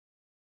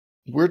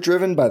We're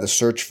driven by the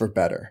search for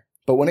better.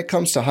 But when it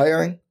comes to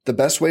hiring, the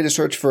best way to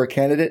search for a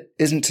candidate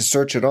isn't to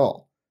search at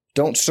all.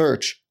 Don't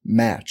search,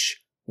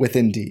 match with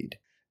Indeed.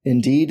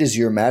 Indeed is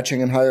your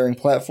matching and hiring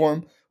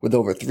platform with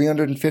over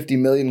 350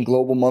 million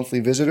global monthly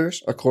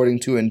visitors,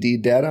 according to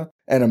Indeed data,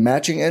 and a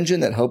matching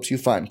engine that helps you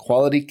find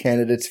quality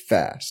candidates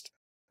fast.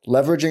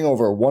 Leveraging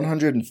over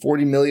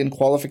 140 million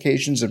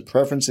qualifications and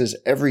preferences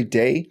every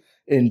day,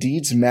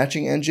 Indeed's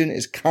matching engine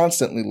is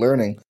constantly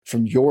learning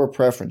from your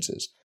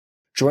preferences.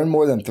 Join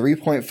more than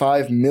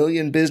 3.5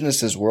 million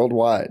businesses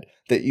worldwide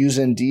that use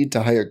Indeed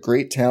to hire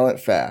great talent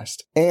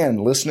fast.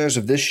 And listeners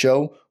of this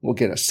show will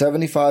get a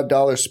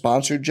 $75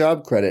 sponsored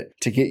job credit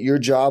to get your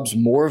jobs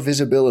more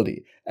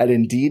visibility at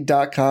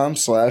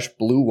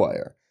Indeed.com/Blue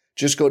Wire.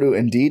 Just go to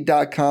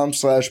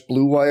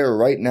Indeed.com/Blue Wire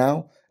right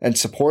now and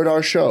support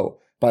our show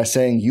by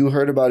saying you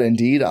heard about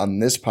Indeed on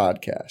this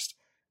podcast.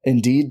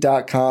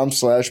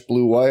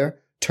 Indeed.com/Blue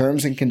Wire.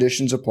 Terms and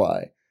conditions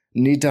apply.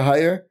 Need to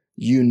hire?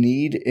 You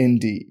need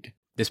Indeed.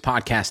 This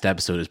podcast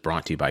episode is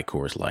brought to you by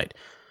Coors Light.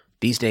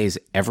 These days,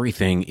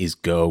 everything is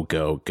go,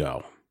 go,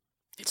 go.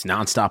 It's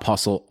nonstop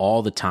hustle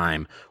all the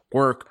time.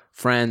 Work,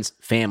 friends,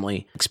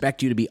 family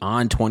expect you to be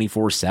on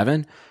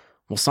 24/7.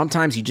 Well,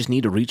 sometimes you just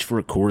need to reach for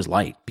a Coors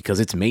Light because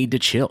it's made to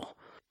chill.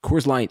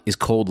 Coors Light is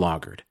cold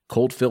lagered,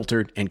 cold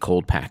filtered, and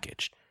cold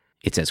packaged.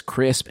 It's as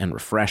crisp and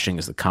refreshing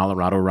as the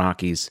Colorado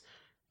Rockies.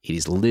 It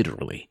is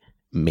literally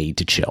made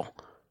to chill.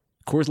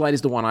 Coors Light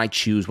is the one I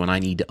choose when I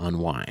need to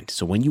unwind.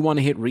 So when you want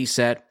to hit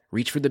reset,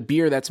 reach for the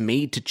beer that's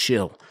made to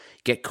chill.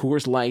 Get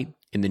Coors Light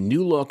in the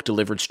new look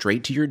delivered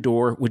straight to your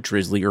door with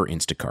Drizzly or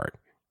Instacart.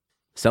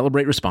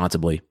 Celebrate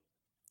responsibly.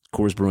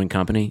 Coors Brewing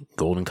Company,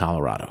 Golden,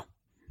 Colorado.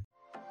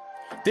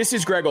 This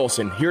is Greg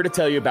Olson, here to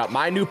tell you about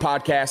my new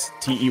podcast,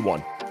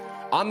 TE1.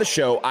 On the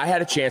show, I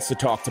had a chance to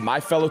talk to my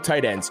fellow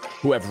tight ends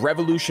who have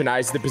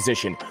revolutionized the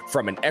position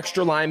from an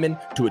extra lineman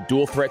to a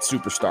dual threat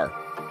superstar.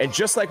 And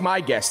just like my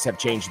guests have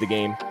changed the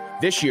game,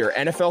 this year,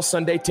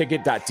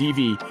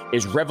 NFLSundayTicket.tv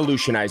is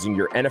revolutionizing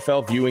your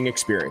NFL viewing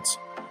experience.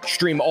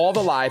 Stream all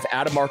the live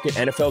out-of-market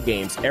NFL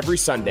games every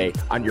Sunday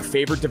on your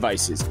favorite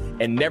devices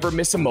and never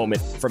miss a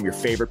moment from your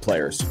favorite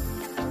players.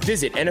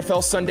 Visit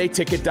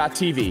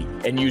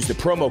NFLSundayTicket.tv and use the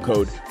promo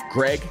code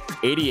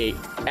GREG88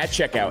 at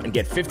checkout and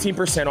get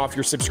 15% off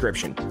your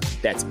subscription.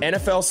 That's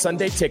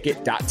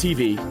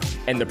NFLSundayTicket.tv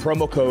and the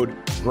promo code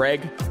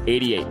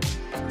GREG88.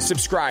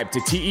 Subscribe to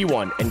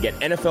TE1 and get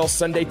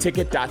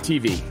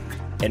NFLSundayTicket.tv,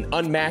 an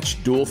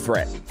unmatched dual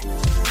threat.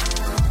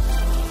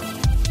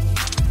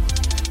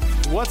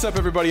 What's up,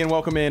 everybody, and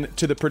welcome in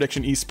to the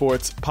Prediction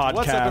Esports podcast.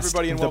 What's up,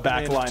 everybody, and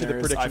welcome to the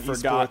Prediction I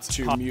forgot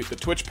to mute the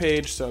Twitch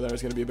page, so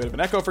there's going to be a bit of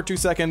an echo for 2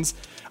 seconds.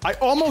 I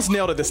almost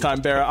nailed it this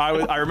time, Bear.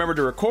 I remembered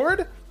to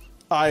record,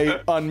 I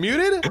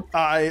unmuted,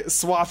 I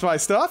swapped my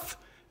stuff,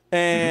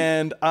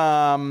 and then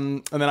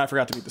I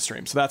forgot to mute the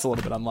stream, so that's a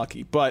little bit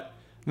unlucky, but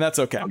that's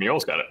okay. I mean, you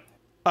almost got it.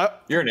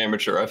 You're an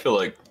amateur. I feel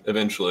like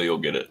eventually you'll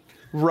get it.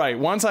 Right.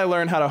 Once I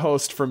learn how to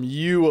host from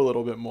you a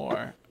little bit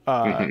more,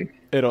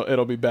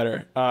 it'll be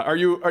better. Are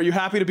you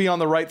happy to be on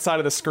the right side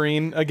of the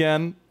screen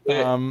again? It's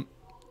a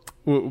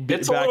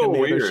little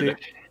weird.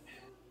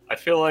 I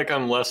feel like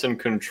I'm less in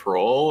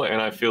control,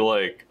 and I feel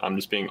like I'm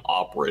just being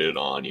operated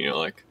on.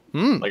 Like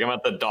I'm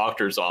at the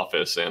doctor's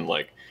office, and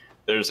like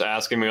they're just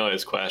asking me all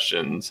these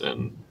questions,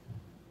 and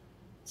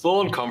it's a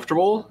little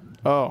uncomfortable.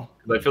 Oh,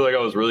 I feel like I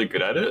was really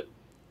good at it.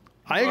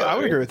 I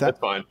would agree with that. That's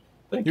fine.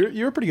 Thank you.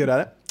 You're pretty good at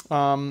it.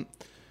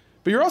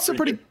 But you're also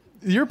pretty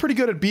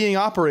good at being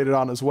operated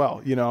on as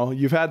well.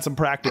 You've had some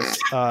practice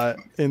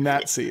in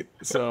that seat,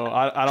 so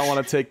I don't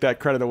want to take that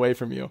credit away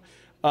from you.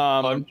 Go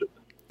ahead.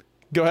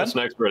 Just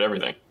an expert at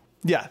everything.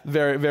 Yeah,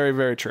 very, very,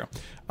 very true.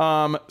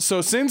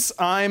 So since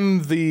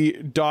I'm the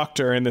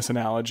doctor in this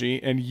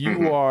analogy and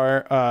you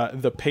are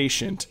the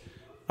patient,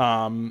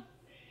 all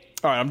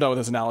right, I'm done with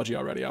this analogy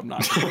already. I'm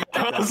not.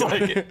 I was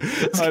like,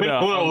 it's a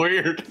little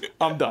weird.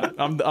 I'm done.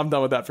 I'm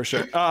done with that for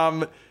sure.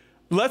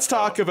 Let's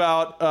talk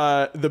about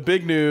the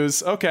big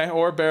news. Okay,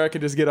 or BaRRaCCuDDa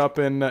can just get up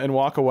and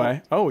walk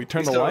away. Oh, he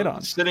turned the light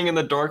on. Sitting in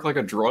the dark like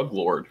a drug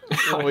lord.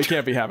 Well, we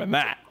can't be having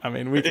that. I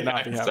mean, we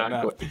cannot be having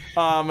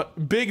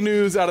that. Big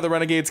news out of the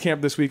Renegades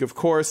camp this week, of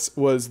course,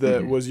 was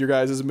your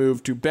guys'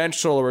 move to bench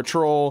Solo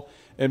Troll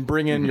and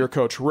bring in your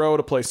coach Ro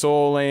to play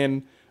solo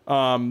lane.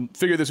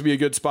 Figured this would be a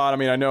good spot. I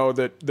mean, I know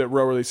that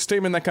Ro released a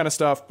statement, that kind of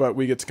stuff, but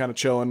we get to kind of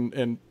chill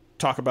and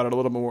talk about it a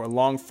little bit more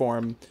long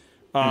form.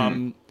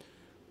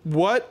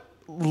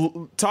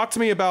 Talk to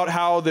me about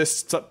how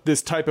this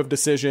type of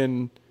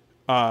decision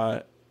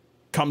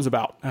comes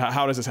about.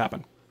 How does this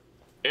happen?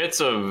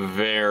 It's a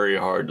very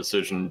hard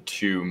decision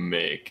to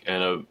make,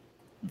 and a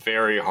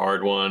very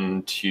hard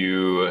one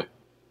to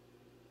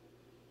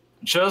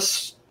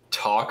just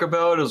talk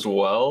about as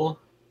well,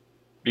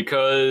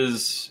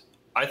 because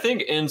I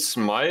think in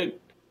Smite,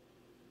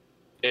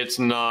 it's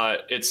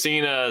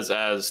seen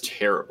as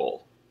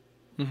terrible.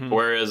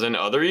 Whereas in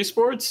other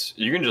esports,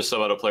 you can just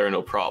sub out a player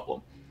no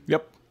problem.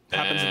 Yep.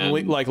 Happens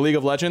in like League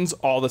of Legends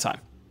all the time.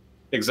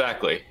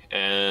 Exactly.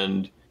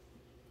 And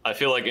I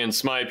feel like in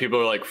Smite, people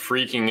are like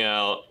freaking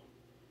out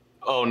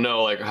oh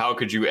no, like how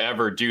could you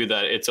ever do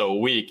that? It's a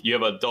week. You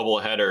have a double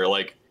header.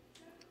 Like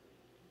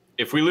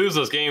if we lose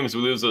those games,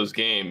 we lose those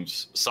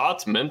games.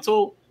 SOT's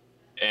mental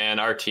and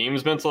our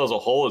team's mental as a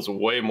whole is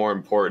way more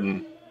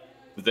important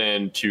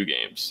than 2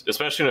 games,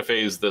 especially in a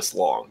phase this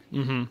long.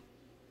 Mm-hmm.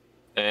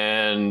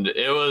 And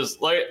it was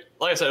like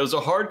I said, it was a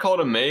hard call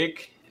to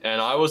make,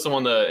 and I was the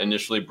one that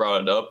initially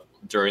brought it up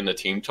during the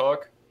team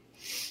talk.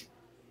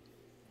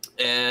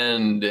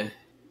 And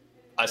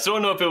I still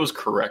don't know if it was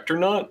correct or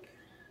not,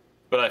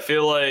 but I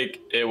feel like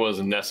it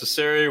was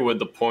necessary with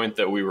the point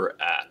that we were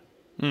at.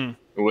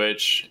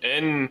 Which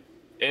in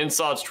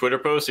SOT's Twitter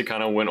post, he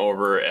kind of went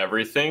over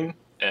everything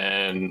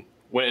and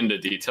went into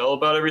detail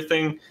about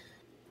everything,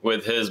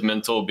 with his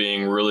mental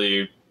being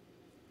really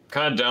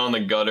kind of down the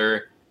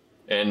gutter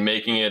and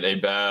making it a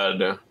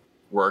bad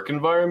work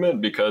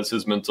environment because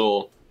his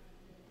mental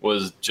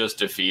was just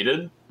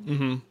defeated.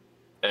 Mm-hmm.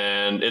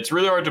 And it's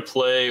really hard to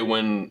play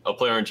when a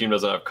player on your team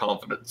doesn't have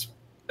confidence.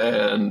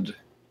 And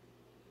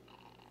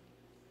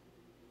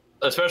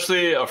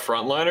especially a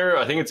frontliner,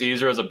 I think it's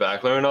easier as a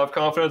backliner to have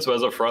confidence, but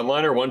as a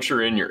frontliner, once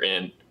you're in, you're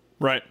in.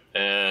 Right.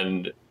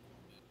 And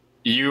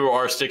you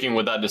are sticking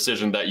with that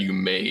decision that you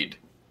made.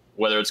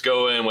 Whether it's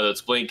go in, whether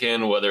it's blink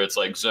in, whether it's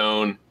like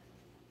zone,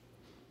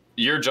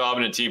 your job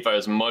in a team fight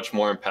is much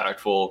more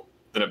impactful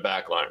than a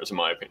backliners, in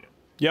my opinion.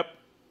 Yep.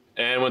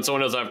 And when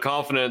someone doesn't have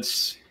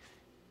confidence,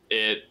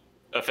 it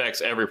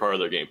affects every part of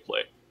their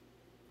gameplay.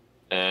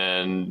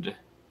 And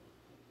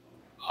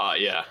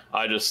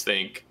I just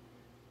think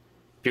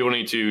people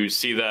need to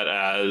see that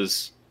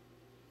as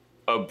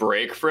a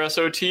break for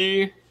SOT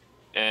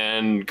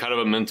and kind of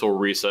a mental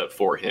reset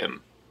for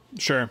him.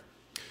 Sure.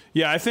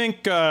 Yeah, I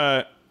think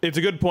it's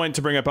a good point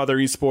to bring up other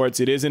esports.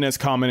 It isn't as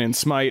common in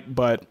Smite,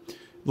 but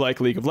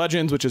like League of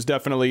Legends, which is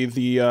definitely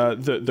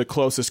the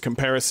closest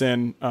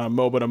comparison,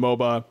 MOBA to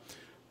MOBA,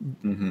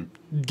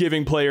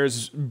 giving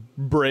players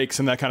breaks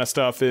and that kind of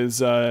stuff is,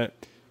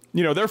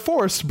 they're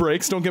forced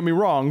breaks, don't get me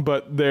wrong,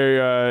 but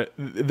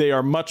they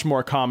are much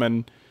more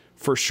common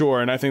for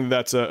sure. And I think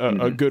that's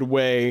a good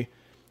way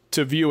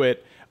to view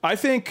it. I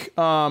think, it's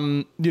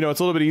a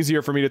little bit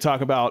easier for me to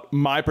talk about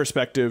my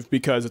perspective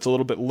because it's a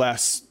little bit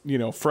less,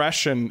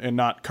 fresh and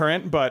not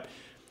current. But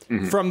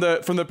from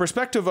the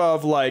perspective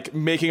of like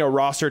making a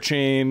roster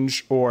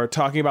change or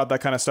talking about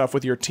that kind of stuff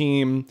with your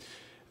team,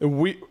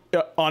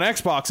 on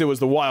Xbox, it was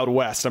the Wild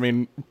West. I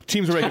mean,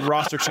 teams were making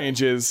roster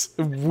changes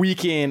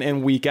week in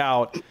and week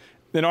out.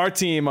 And our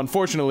team,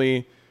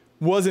 unfortunately,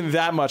 wasn't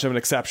that much of an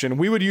exception.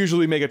 We would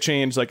usually make a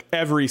change like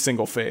every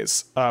single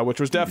phase, which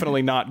was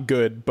definitely not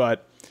good.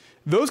 But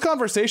those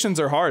conversations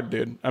are hard,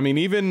 dude. I mean,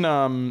 even,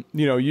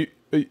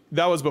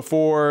 that was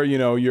before,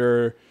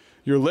 you're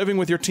living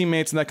with your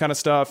teammates and that kind of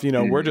stuff.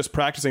 We're just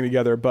practicing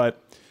together.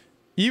 But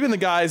even the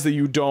guys that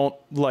you don't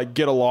like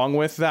get along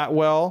with that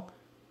well,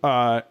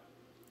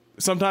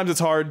 sometimes it's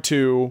hard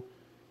to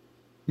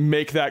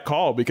make that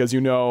call because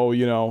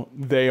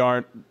they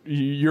aren't.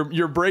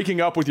 You're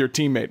breaking up with your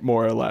teammate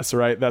more or less,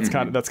 right? That's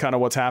kind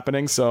of what's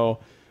happening. So,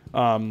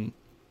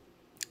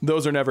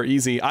 those are never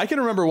easy. I can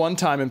remember one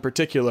time in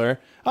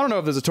particular. I don't know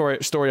if there's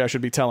a story I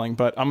should be telling,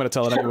 but I'm going to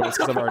tell it anyways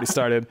because I've already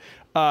started.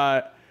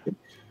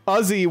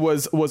 Uzi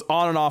was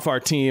on and off our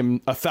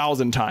team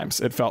 1,000 times.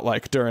 It felt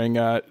like during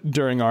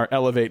our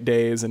Elevate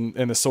days and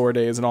the SOAR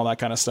days and all that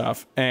kind of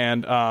stuff.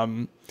 And I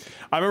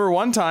remember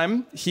one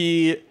time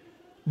he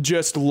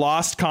just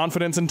lost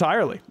confidence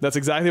entirely. That's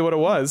exactly what it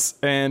was,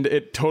 and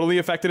it totally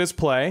affected his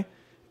play.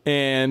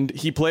 And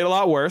he played a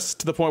lot worse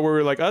to the point where we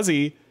were like,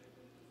 Uzi,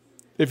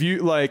 if you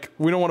like,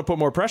 we don't want to put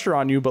more pressure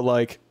on you, but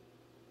like,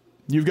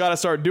 you've got to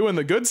start doing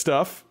the good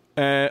stuff,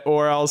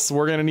 or else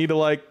we're gonna need to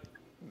like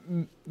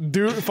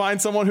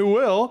find someone who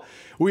will.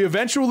 We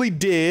eventually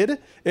did,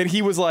 and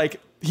he was like,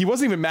 he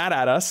wasn't even mad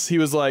at us. He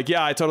was like,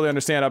 yeah, I totally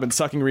understand. I've been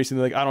sucking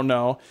recently. Like, I don't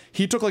know.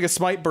 He took like a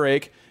Smite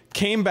break,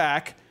 came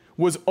back,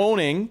 was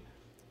owning,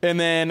 and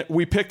then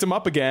we picked him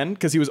up again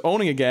because he was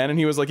owning again, and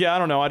he was like, yeah, I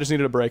don't know. I just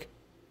needed a break,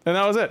 and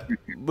that was it.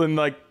 And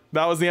like,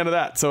 that was the end of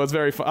that. So it's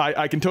very fun.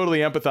 I can totally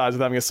empathize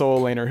with having a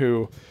solo laner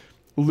who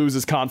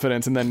loses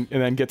confidence and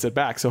then gets it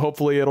back. So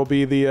hopefully it'll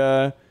be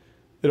the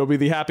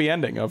happy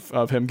ending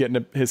of him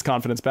getting his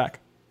confidence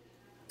back.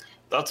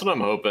 That's what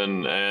I'm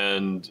hoping.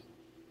 And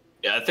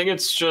yeah, I think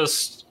it's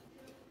just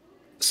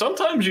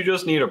sometimes you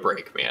just need a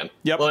break, man.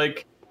 Yep.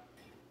 Like,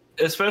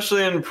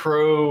 especially in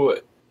pro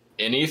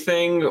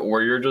anything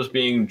where you're just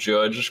being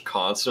judged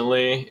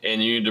constantly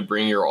and you need to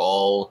bring your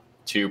all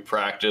to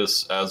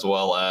practice as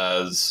well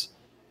as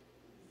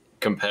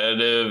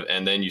competitive,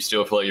 and then you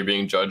still feel like you're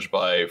being judged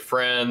by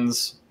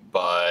friends,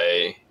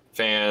 by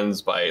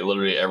fans, by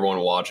literally everyone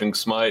watching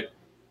Smite.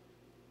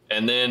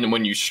 And then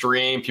when you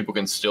stream, people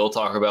can still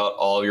talk about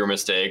all of your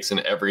mistakes and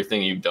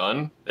everything you've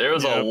done.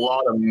 There's a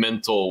lot of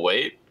mental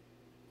weight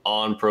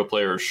on pro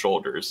players'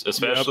 shoulders,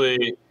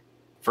 especially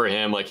for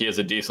him. Like, he has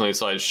a decently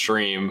sized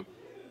stream.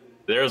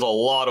 There's a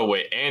lot of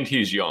weight, and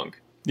he's young.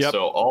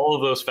 So all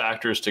of those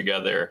factors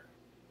together,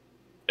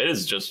 it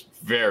is just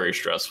very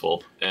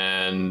stressful.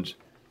 And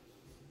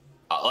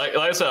like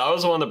I said, I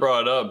was the one that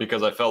brought it up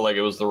because I felt like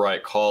it was the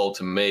right call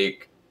to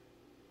make,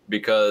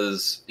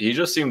 because he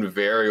just seemed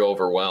very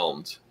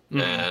overwhelmed,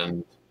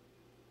 and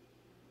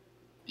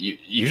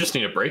you just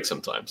need a break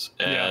sometimes.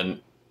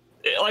 And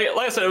like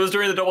I said, it was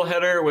during the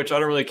doubleheader, which I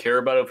don't really care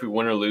about if we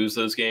win or lose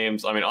those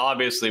games. I mean,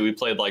 obviously we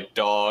played like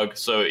dog,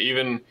 so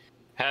even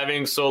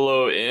having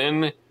Solo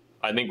in,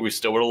 I think we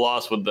still would have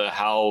lost with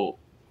how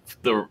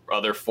the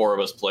other 4 of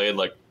us played.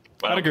 Like,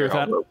 I'd agree with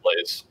that.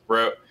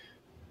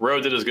 Ro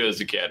did as good as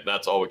he can.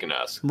 That's all we can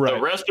ask. Right. The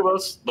rest of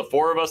us, the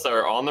 4 of us that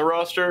are on the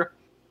roster,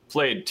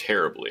 played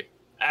terribly.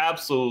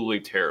 Absolutely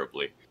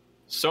terribly.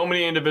 So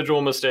many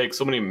individual mistakes,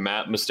 so many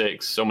map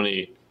mistakes, so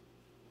many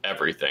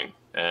everything.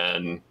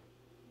 And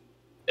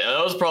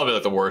that was probably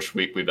like the worst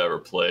week we've ever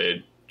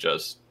played.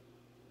 Just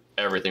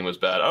everything was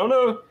bad. I don't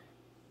know.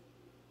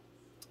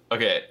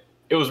 Okay,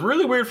 it was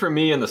really weird for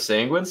me in the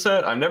Sanguine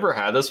set. I've never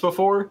had this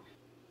before,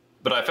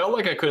 but I felt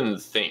like I couldn't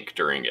think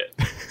during it.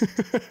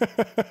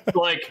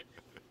 Like,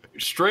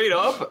 straight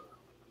up,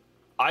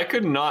 I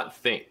could not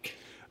think.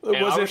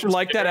 Was it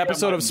like that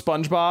episode of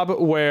SpongeBob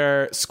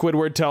where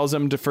Squidward tells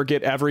him to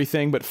forget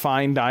everything but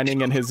fine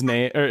dining and his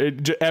name, or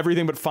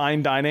everything but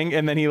fine dining,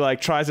 and then he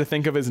like tries to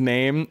think of his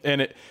name,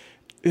 and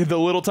the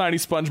little tiny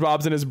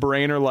SpongeBobs in his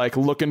brain are like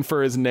looking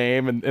for his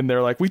name, and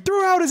they're like, we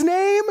threw out his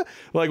name.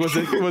 Like, was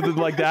it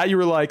like that? You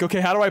were like, okay,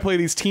 how do I play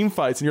these team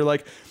fights? And you're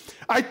like,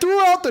 I threw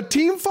out the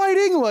team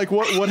fighting. Like,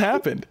 what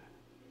happened?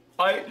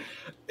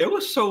 It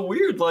was so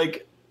weird.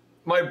 Like,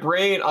 my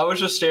brain, I was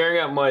just staring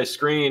at my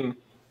screen,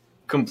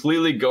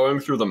 completely going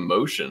through the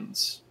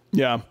motions.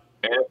 Yeah.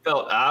 And it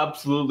felt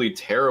absolutely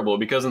terrible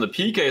because in the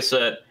PK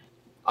set,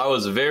 I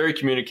was very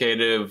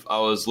communicative. I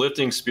was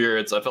lifting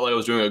spirits. I felt like I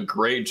was doing a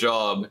great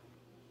job.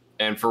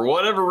 And for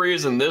whatever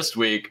reason this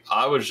week,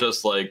 I was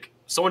just like,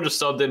 someone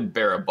just subbed in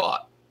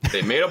BaRRaCCuDDa.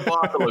 They made a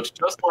bot that looks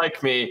just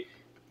like me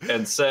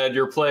and said,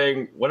 you're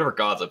playing whatever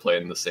gods I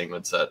played in the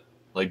Sanguine set,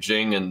 like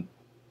Jing and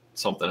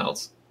something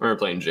else. I remember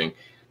playing Jing.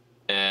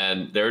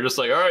 And they were just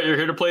like, all right, you're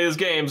here to play these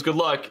games. Good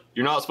luck.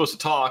 You're not supposed to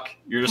talk.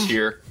 You're just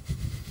here.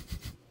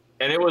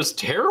 And it was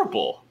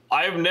terrible.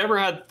 I've never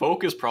had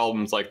focus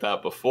problems like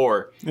that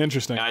before.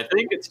 Interesting. And I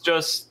think it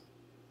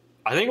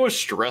was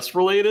stress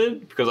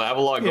related because I have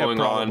a lot going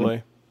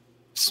on.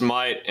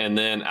 Smite and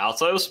then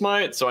outside of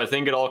Smite. So I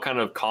think it all kind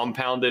of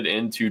compounded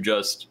into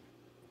just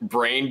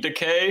brain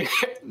decay.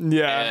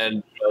 Yeah.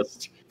 And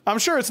just... I'm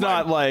sure it's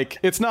not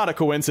a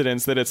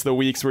coincidence that it's the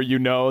weeks where you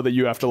know that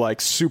you have to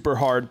like super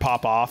hard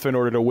pop off in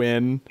order to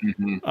win.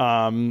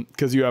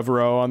 Because you have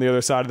Ro on the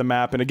other side of the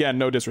map. And again,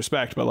 no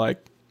disrespect, but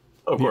like,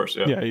 of course,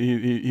 yeah.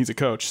 He's a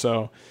coach.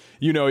 So,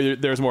 you know,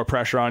 there's more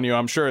pressure on you.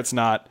 I'm sure it's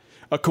not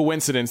a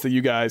coincidence that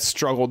you guys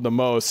struggled the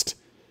most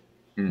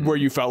where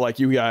you felt like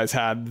you guys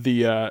had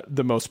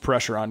the most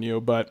pressure on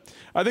you. But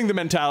I think the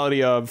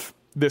mentality of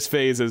this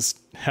phase is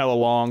hella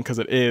long because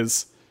it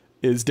is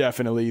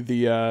definitely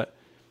the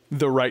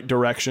right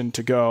direction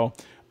to go.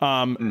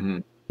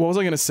 What was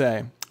I going to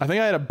say? I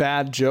think I had a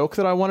bad joke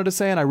that I wanted to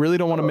say, and I really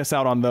don't want to miss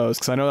out on those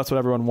because I know that's what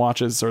everyone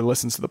watches or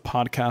listens to the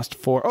podcast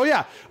for. Oh,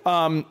 yeah.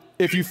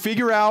 If you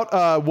figure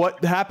out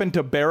what happened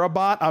to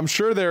BaRRaCCuDDa, I'm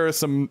sure there are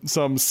some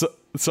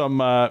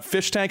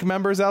fish tank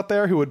members out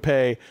there who would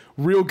pay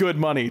real good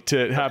money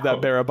to have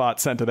that BaRRaCCuDDa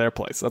sent to their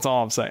place. That's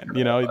all I'm saying.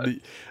 You know,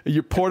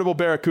 your portable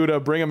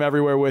BaRRaCCuDDa, bring them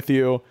everywhere with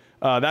you.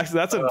 That's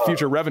a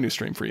future revenue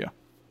stream for you.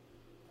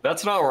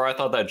 That's not where I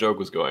thought that joke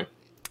was going.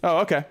 Oh,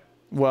 okay.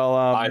 Well,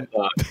 I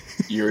thought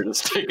you were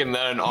just taking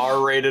that an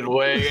R-rated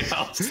way, and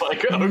I was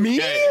like, okay, me?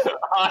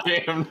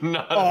 I am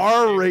not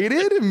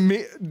R-rated?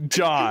 Me?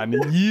 John,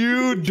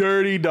 you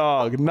dirty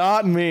dog,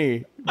 not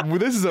me.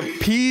 This is a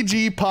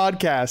PG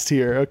podcast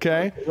here,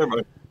 okay?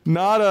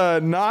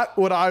 Not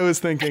what I was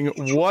thinking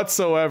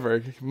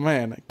whatsoever.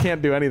 Man, I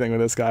can't do anything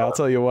with this guy, I'll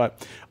tell you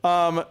what.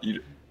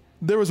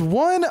 There was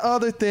one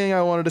other thing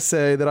I wanted to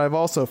say that I've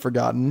also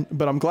forgotten,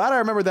 but I'm glad I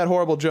remembered that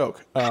horrible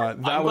joke.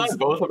 I'm glad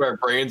both of our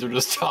brains are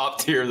just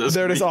top tier this week.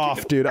 They're just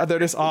off, dude. They're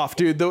just off,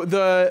 dude.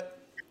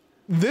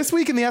 This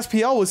week in the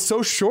SPL was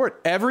so short.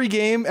 Every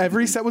game,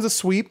 every set was a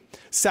sweep.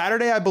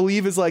 Saturday, I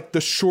believe, is like the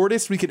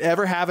shortest we could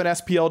ever have an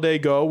SPL day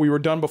go. We were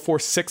done before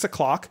 6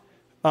 o'clock.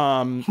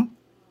 And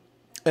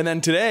then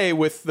today,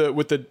 with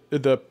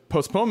the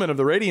postponement of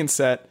the Radiant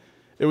set,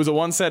 it was a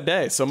 1-set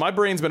day. So my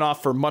brain's been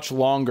off for much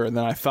longer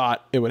than I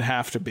thought it would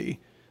have to be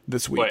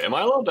this week. Wait, am I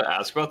allowed to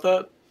ask about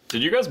that?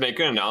 Did you guys make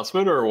an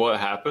announcement or what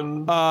happened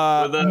with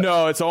that?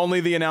 No, it's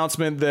only the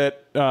announcement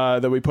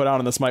that we put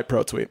out in the Smite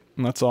Pro tweet.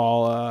 And that's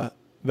all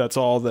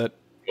that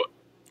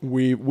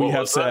we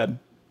have said.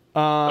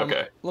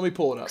 Okay. Let me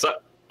pull it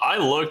up. I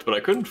looked, but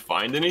I couldn't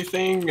find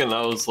anything. And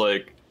I was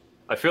like,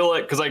 I feel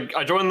like, because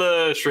I joined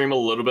the stream a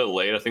little bit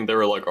late. I think they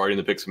were like already in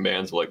the picks and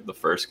bans of like the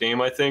first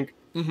game, I think.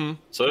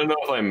 So I didn't know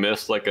if I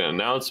missed like an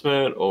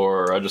announcement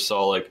or I just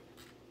saw like,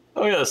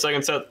 oh yeah, the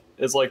second set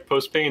is like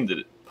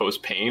post-pained.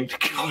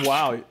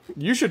 Wow,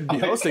 you should be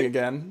hosting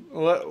again.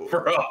 What?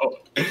 Bro.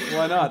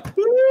 Why not?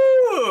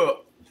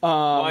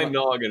 My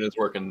noggin is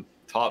working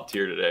top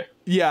tier today.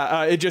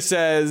 Yeah, it just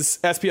says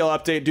SPL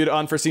update. Due to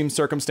unforeseen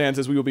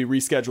circumstances, we will be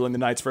rescheduling the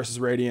Knights versus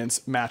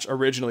Radiance match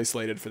originally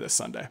slated for this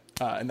Sunday.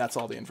 And that's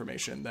all the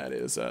information that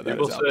is.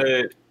 People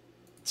say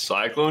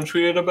Cyclone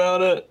tweeted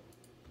about it.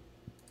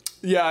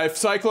 Yeah, if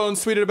Cyclone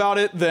tweeted about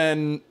it,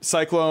 then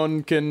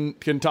Cyclone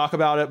can talk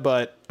about it,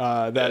 but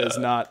that is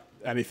not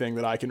anything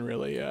that I can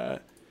really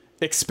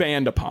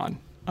expand upon.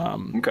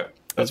 Okay,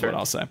 that's what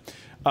I'll say.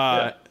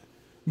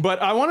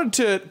 But I wanted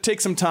to take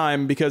some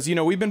time because,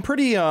 we've been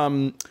pretty, I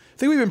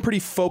think we've been pretty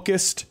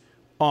focused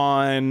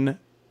on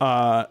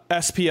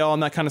SPL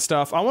and that kind of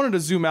stuff. I wanted to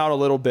zoom out a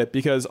little bit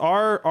because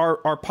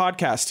our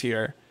podcast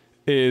here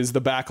is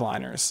the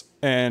Backliners.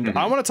 And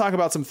I want to talk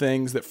about some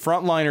things that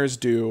Frontliners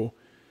do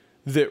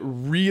that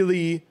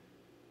really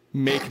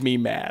make me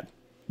mad.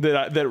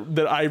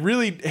 That I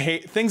really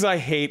hate, things I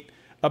hate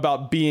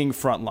about being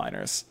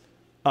Frontliners.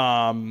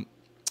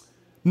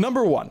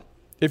 Number one,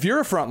 if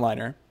you're a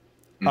Frontliner,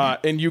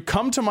 and you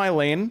come to my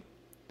lane,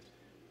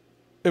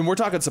 and we're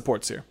talking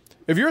supports here.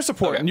 If you're a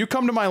support and you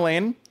come to my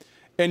lane,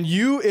 and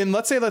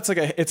let's say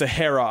it's a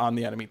Hera on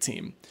the enemy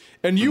team,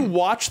 and you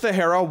watch the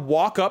Hera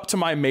walk up to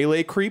my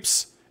melee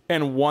creeps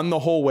and won the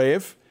whole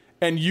wave,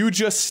 and you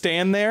just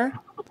stand there,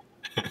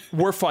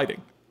 we're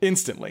fighting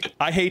instantly.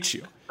 I hate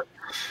you.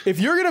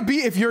 If you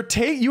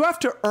have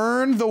to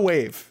earn the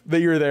wave that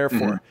you're there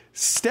for.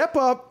 Step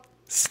up,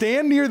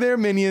 stand near their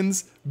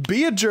minions,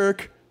 be a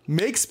jerk,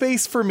 make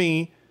space for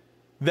me.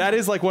 That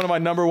is like one of my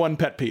number one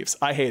pet peeves.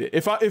 I hate it.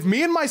 If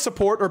me and my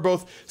support are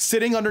both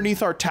sitting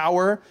underneath our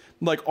tower,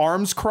 like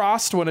arms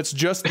crossed when it's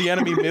just the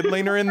enemy mid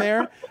laner in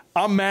there,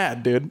 I'm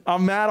mad, dude.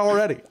 I'm mad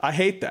already. I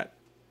hate that.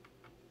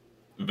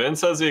 Vince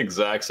has the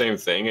exact same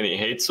thing, and he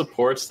hates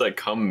supports that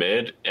come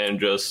mid and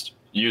just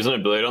use an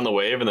ability on the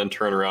wave and then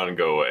turn around and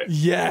go away.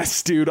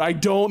 Yes, dude. I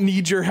don't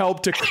need your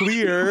help to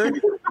clear.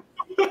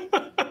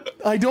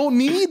 I don't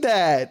need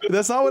that.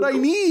 That's not what I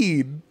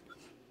need.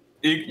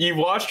 You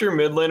watched your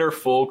mid laner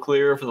full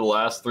clear for the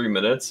last 3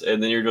 minutes,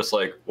 and then you're just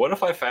like, what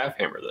if I Faf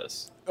Hammer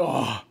this?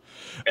 Oh,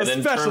 and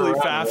especially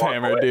Faf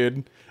Hammer,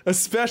 dude.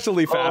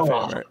 Especially Faf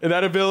Hammer. And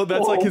that ability,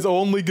 that's like his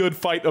only good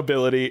fight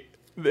ability,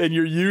 and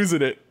you're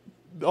using it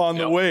on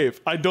the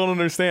wave. I don't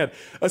understand.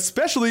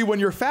 Especially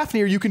when you're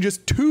Fafnir, you can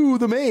just 2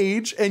 the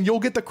mage, and you'll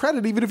get the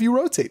credit even if you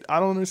rotate.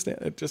 I don't understand.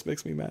 It just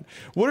makes me mad.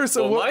 What are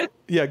some...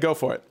 yeah, go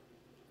for it.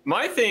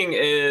 My thing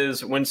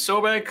is, when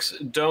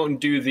Sobex don't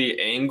do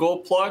the angle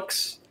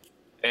plucks,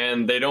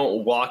 and they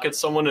don't walk at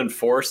someone and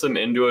force them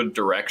into a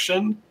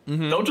direction,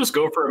 they'll just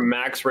go for a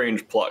max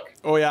range pluck.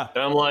 Oh, yeah.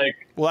 And I'm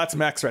like... Well, that's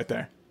max right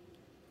there.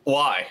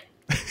 Why?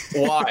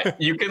 Why?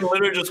 You can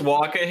literally just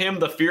walk at him.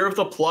 The fear of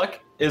the pluck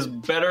is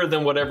better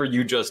than whatever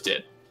you just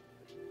did.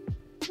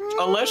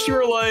 Unless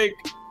you're like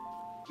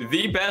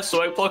the best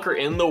soy plucker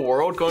in the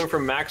world, going for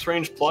max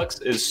range plucks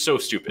is so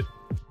stupid.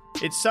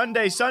 It's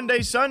Sunday,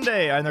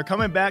 and they're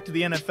coming back to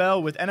the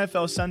NFL with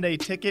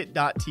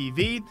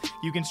NFLSundayTicket.tv.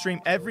 You can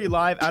stream every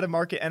live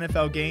out-of-market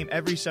NFL game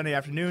every Sunday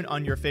afternoon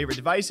on your favorite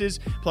devices,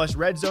 plus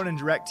Red Zone and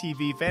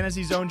DirecTV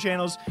Fantasy Zone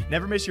channels.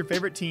 Never miss your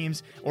favorite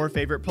teams or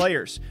favorite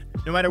players.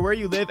 No matter where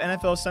you live,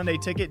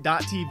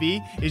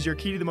 NFLSundayTicket.tv is your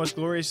key to the most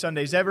glorious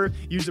Sundays ever.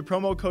 Use the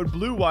promo code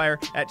BLUEWIRE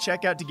at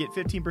checkout to get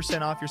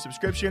 15% off your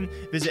subscription.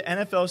 Visit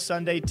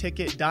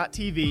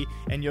NFLSundayTicket.tv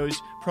and use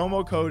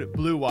promo code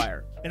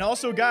BLUEWIRE. And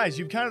also, guys,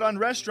 you've counted on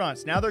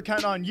restaurants. Now they're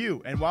counting on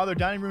you. And while their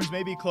dining rooms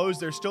may be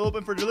closed, they're still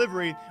open for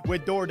delivery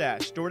with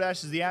DoorDash.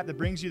 DoorDash is the app that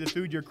brings you the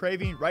food you're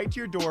craving right to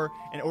your door,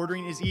 and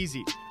ordering is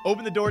easy.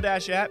 Open the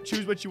DoorDash app,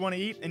 choose what you want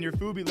to eat, and your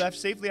food will be left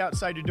safely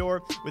outside your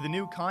door with a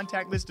new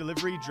contactless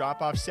delivery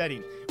drop-off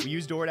setting. We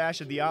use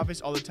DoorDash at the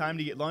office all the time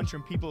to get lunch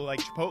from people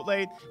like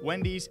Chipotle,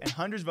 Wendy's, and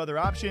hundreds of other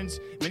options.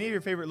 Many of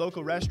your favorite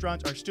local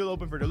restaurants are still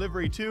open for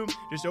delivery too.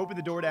 Just open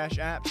the DoorDash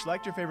app,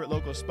 select your favorite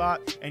local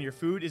spot, and your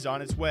food is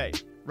on its way.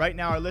 Right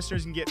now, our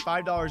listeners can get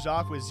 $5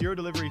 off with 0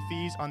 delivery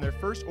fees on their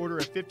first order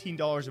of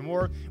 $15 or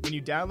more when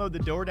you download the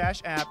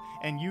DoorDash app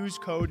and use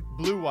code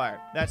BLUEWIRE.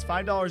 That's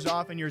 $5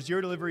 off and your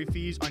 0 delivery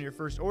fees on your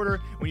first order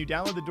when you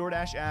download the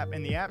DoorDash app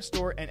in the App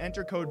Store and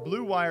enter code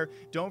BLUEWIRE.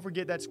 Don't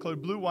forget that's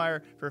code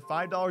BLUEWIRE for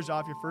 $5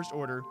 off your first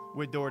order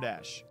with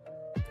DoorDash.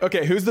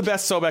 Okay, who's the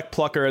best Sobek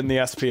plucker in the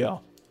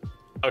SPL?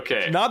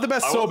 Okay. Not the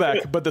best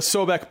Sobek, but the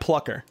Sobek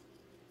plucker.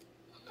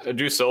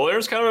 Do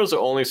solos count or is it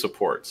only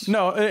supports?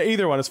 No,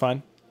 either one is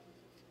fine.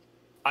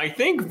 I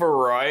think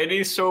Variety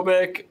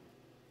Sobek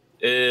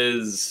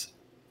is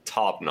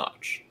top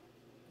notch.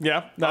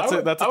 Yeah, that's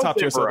a top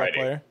tier Sobek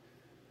player.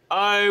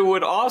 I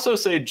would also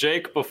say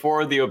Jake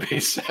before the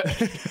obese set.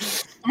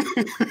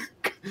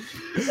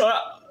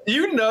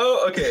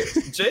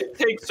 Jake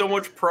takes so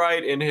much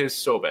pride in his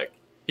Sobek.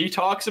 He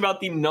talks about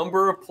the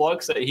number of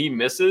plucks that he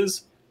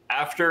misses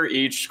after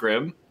each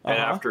scrim and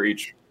after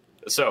each.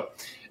 So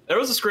there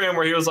was a scrim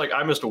where he was like,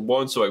 I missed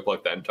 1 Sobek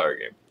pluck that entire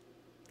game.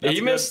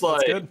 He missed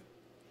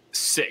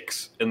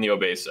 6 in the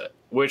obey set,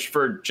 which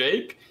for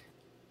Jake,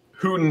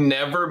 who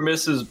never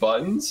misses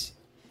buttons,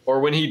 or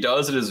when he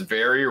does, it is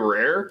very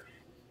rare.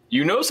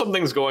 You know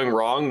something's going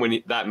wrong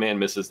when that man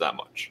misses that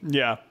much.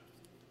 Yeah.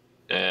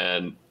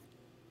 And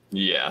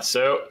Yeah,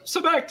 so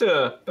back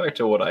to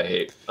what I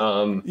hate.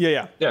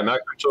 Yeah,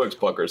 macrochoice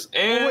pluckers.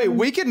 And wait,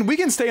 we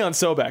can stay on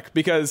Sobek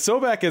because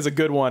Sobek is a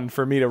good one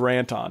for me to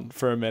rant on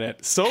for a minute.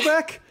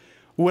 Sobek,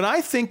 when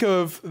I think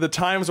of the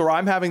times where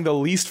I'm having the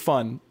least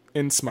fun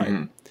in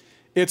Smite,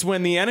 it's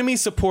when the enemy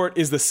support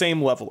is the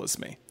same level as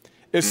me.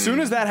 As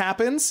soon as that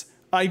happens,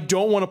 I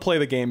don't want to play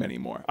the game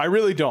anymore. I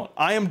really don't.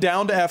 I am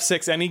down to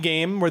F6 any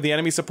game where the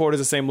enemy support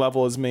is the same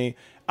level as me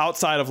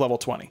outside of level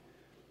 20.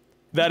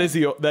 That is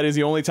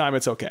the only time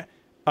it's okay.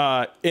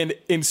 And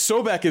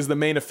Sobek is the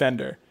main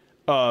offender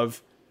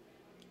of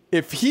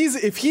if he's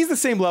the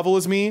same level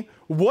as me,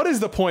 what is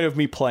the point of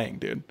me playing,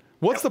 dude?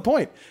 What's the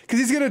point? Because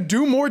he's gonna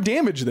do more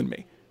damage than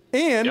me,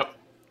 and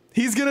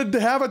he's gonna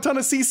have a ton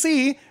of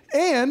CC,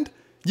 and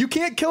you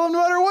can't kill him no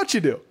matter what you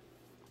do.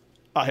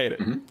 I hate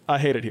it. I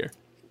hate it here.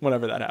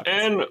 Whenever that happens.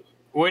 And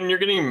when you're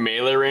getting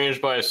melee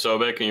ranged by a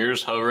Sobek and you're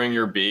just hovering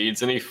your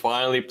beads, and he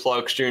finally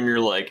plucks you, and you're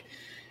like,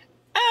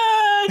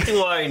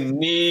 do I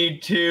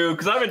need to?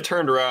 Because I've been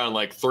turned around in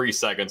like 3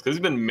 seconds because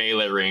he's been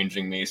melee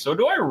ranging me. So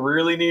do I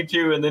really need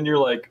to? And then you're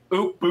like,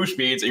 oop, boost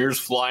beads, and you're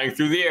just flying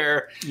through the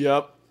air.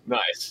 Yep.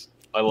 Nice.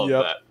 I love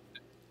that.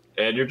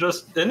 And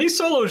and he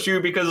solos you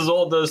because his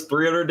ult does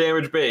 300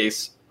 damage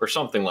base or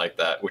something like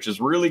that, which is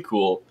really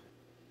cool.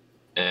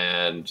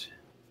 And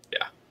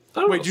yeah.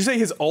 Wait, did you say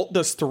his ult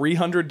does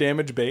 300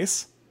 damage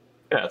base?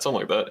 Yeah, it's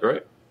something like that,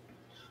 right?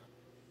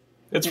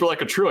 It's for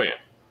like a trillion.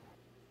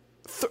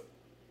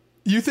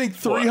 You think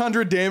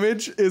 300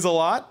 damage is a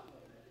lot?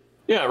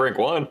 Yeah, rank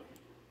 1.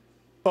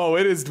 Oh,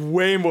 it is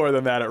way more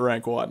than that at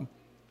rank 1.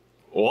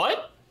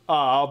 What?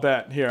 I'll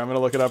bet. Here, I'm going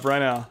to look it up right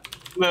now.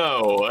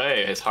 No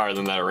way. It's higher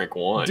than that at rank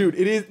 1.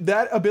 Dude,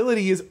 that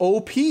ability is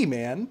OP,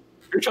 man.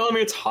 You're telling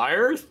me it's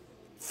higher?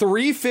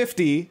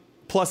 350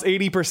 plus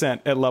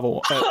 80% at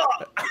level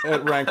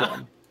at rank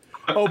 1.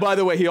 Oh, by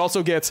the way, he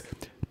also gets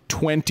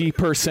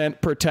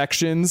 20%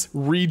 protections,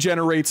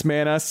 regenerates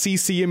mana,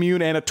 CC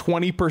immune, and a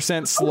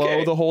 20%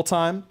 slow the whole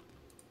time.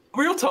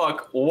 Real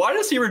talk, why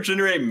does he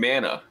regenerate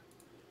mana?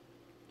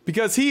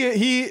 Because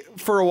he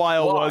for a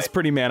while was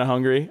pretty mana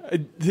hungry.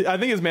 I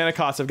think his mana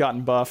costs have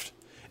gotten buffed.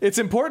 It's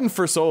important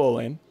for solo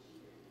lane.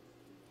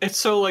 It's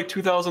so like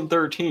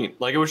 2013.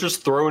 Like it was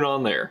just thrown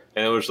on there,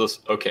 and it was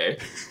just okay.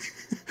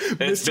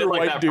 Mr.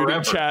 White Dude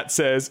in chat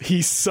says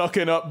he's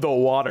sucking up the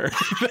water.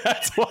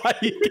 That's why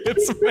he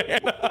gets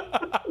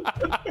mana.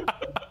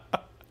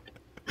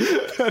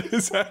 That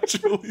is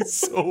actually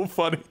so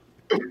funny.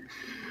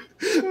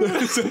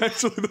 That is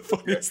actually the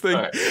funniest thing.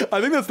 Right. I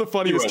think that's the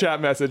funniest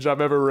chat message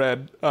I've ever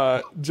read.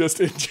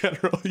 Just in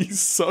general, he's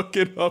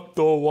sucking up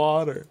the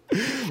water.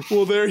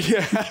 Well, there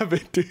you have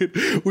it,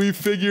 dude. We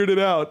figured it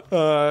out.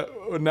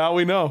 Now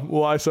we know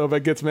why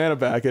Sobek gets mana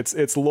back.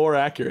 It's lore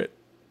accurate.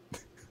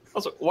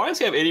 Also, why does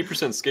he have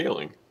 80%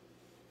 scaling?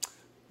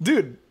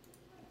 Dude,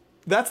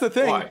 that's the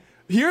thing. Why?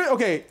 Here,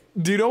 okay.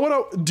 Do you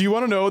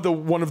want to know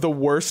one of the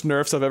worst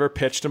nerfs I've ever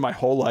pitched in my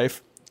whole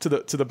life to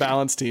the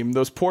balance team?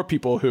 Those poor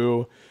people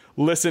who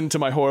listen to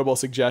my horrible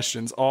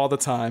suggestions all the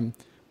time.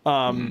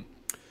 One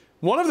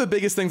of the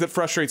biggest things that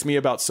frustrates me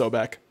about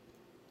Sobek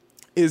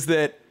is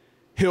that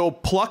he'll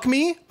pluck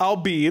me, I'll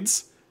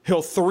beads,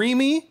 he'll 3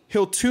 me,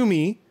 he'll 2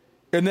 me,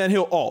 and then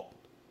he'll ult.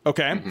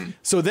 Okay,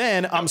 so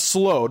then I'm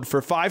slowed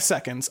for 5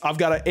 seconds. I've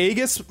got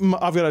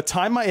to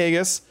time my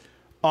Aegis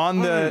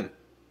on the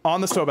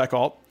Sobek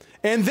ult,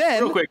 and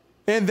then real quick,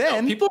 people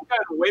have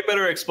gotten way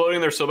better at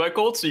exploding their Sobek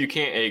ults, so you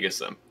can't Aegis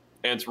them,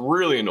 and it's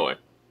really annoying.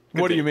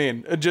 What do you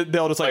mean?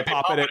 They'll just like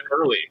pop it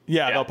early.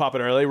 Yeah, they'll pop it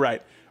early,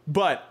 right?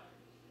 But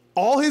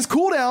all his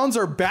cooldowns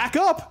are back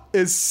up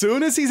as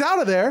soon as he's out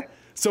of there.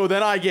 So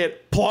then I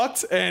get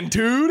plucked and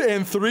 2'd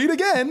and 3'd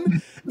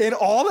again, and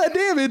all that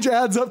damage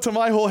adds up to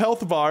my whole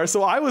health bar.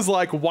 So I was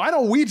like, why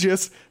don't we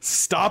just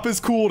stop his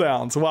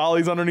cooldowns while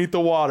he's underneath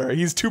the water?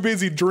 He's too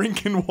busy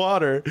drinking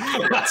water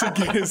to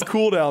get his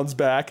cooldowns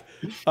back.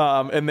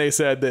 And they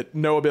said that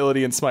no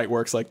ability in Smite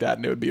works like that,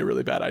 and it would be a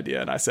really bad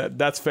idea. And I said,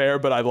 that's fair,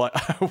 but I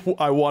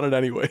want it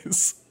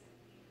anyways.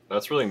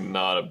 That's really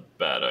not a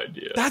bad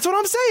idea. That's what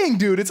I'm saying,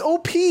 dude. It's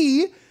OP,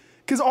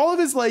 because all of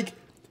his, like,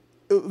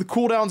 the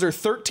cooldowns are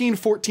 13,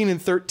 14,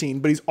 and 13,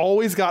 but he's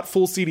always got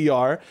full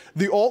CDR.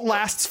 The ult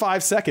lasts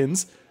 5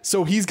 seconds,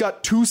 so he's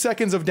got 2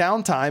 seconds of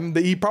downtime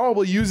that he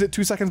probably used it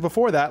 2 seconds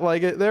before that.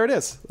 Like, there it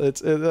is.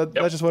 That's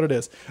just what it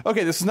is.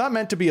 Okay, this is not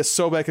meant to be a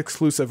Sobek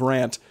exclusive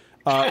rant.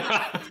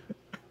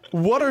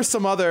 What are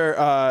some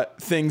other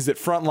things that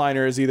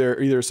frontliners,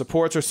 either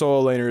supports or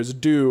solo laners,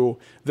 do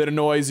that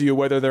annoys you,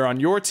 whether they're on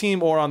your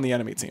team or on the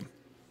enemy team?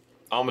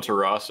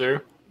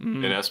 Amaterasu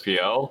in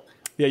SPL.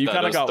 Yeah, you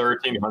kind of got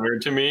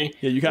 1300 to me.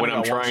 Yeah, you kind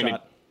of got trying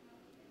to.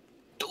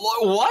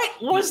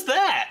 What was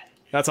that?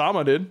 That's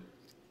Ama, dude.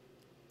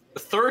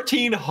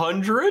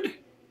 1300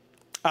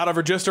 out of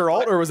register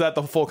ult, or was that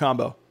the full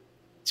combo?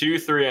 2,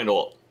 3, and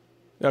ult.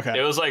 Okay.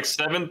 It was like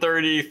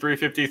 730,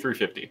 350,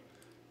 350.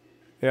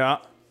 Yeah.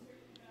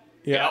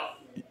 Yep.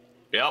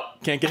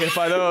 Can't get hit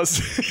by those.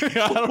 I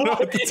don't know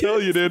what to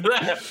tell you, dude.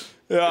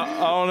 Yeah, I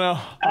don't know.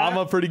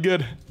 Ama pretty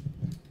good.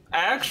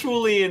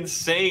 actually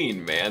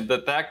insane, man,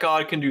 that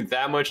god can do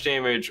that much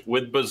damage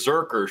with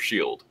Berserker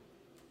Shield.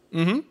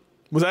 Mm-hmm.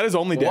 Was that his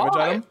only damage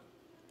item?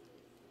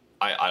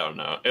 I don't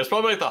know. It's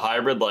probably like the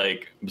hybrid,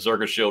 like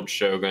Berserker Shield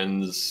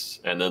Shoguns,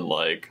 and then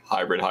like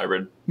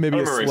hybrid. Maybe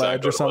a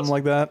sledge or something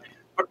like that.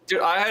 But,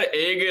 dude, I had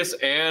Aegis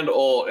and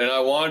ult, and I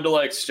wanted to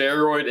like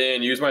steroid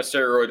in, use my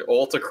steroid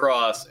ult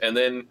across, and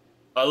then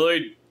I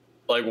literally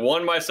like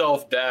won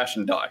myself, dash,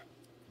 and die.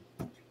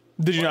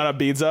 Did you not have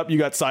beads up? You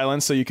got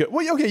silenced, so you could.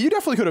 Well, okay, you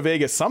definitely could have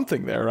Aegis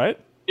something there, right?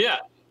 Yeah.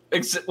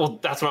 Well,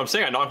 that's what I'm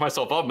saying. I knocked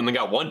myself up and then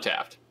got one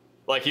tapped.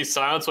 Like he's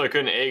silenced, so I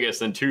couldn't Aegis,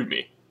 then 2'd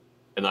me.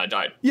 And then I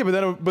died. Yeah,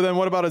 but then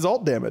what about his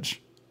ult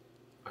damage?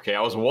 Okay,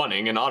 I was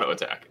 1ing and auto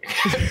attacking.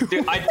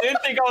 Dude, I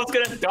didn't think I was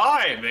gonna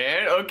die,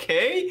 man.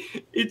 Okay,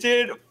 it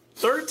did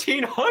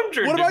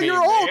 1,300. What about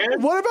your ult?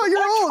 Man. What about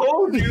your ult? I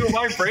told you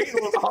my brain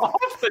was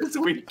off this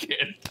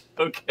weekend.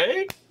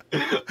 Okay,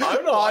 I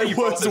don't know. I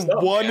was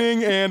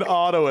 1ing and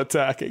auto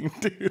attacking,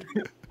 dude.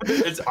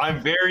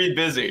 I'm very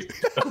busy.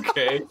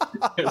 Okay,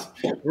 there's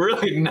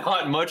really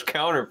not much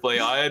counterplay.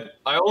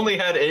 I only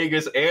had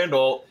Aegis and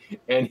ult,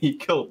 and he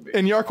killed me.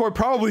 And Yarkor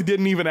probably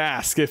didn't even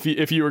ask if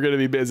you were going to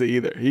be busy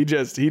either. He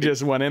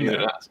just went in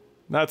there.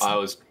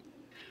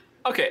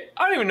 Okay.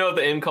 I don't even know if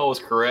the end call was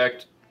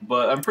correct,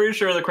 but I'm pretty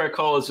sure the correct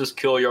call is just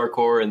kill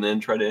Yarkor and then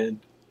try to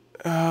end.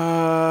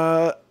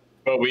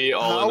 But we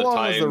all how in the long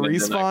time. was the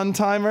respawn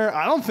timer?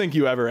 I don't think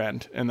you ever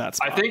end in that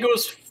spot. I think it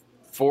was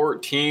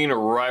 14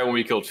 right when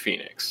we killed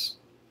Phoenix.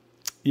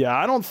 Yeah,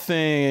 I don't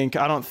think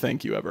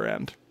you ever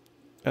end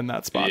in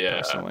that spot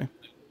personally.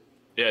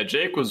 Yeah,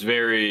 Jake was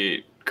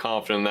very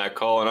confident in that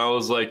call, and I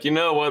was like, you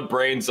know what,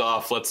 brains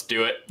off, let's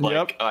do it.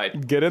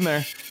 Like, get in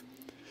there.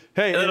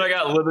 Hey, and then I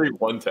got literally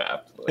one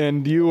tap.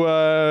 And you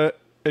gotta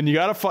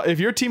if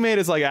your teammate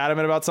is like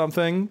adamant about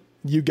something,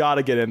 you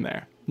gotta get in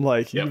there.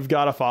 Like you've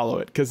got to follow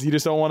it because you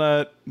just don't want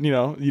to.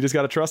 You just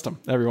got to trust them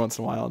every once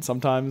in a while, and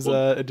sometimes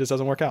it just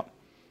doesn't work out.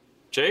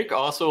 Jake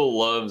also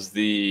loves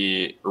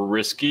the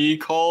risky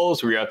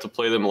calls where you have to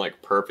play them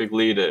like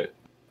perfectly to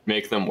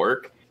make them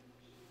work.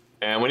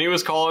 And when he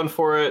was calling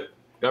for it,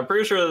 I'm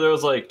pretty sure that there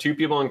was like 2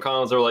 people in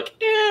comms that were like,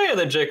 and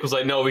then Jake was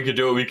like, no, we can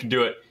do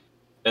it.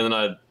 And then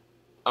I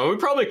mean, we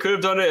probably could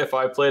have done it if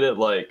I played it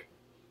like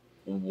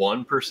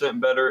 1%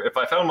 better. If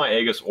I found my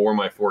Aegis or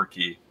my 4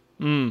 key.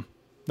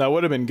 That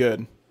would have been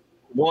good.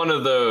 One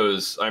of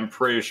those, I'm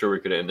pretty sure we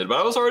could have ended. But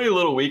I was already a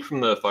little weak from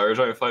the Fire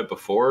Giant fight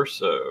before,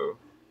 so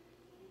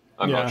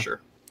I'm not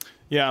sure.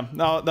 Yeah,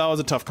 no, that was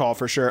a tough call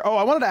for sure. Oh,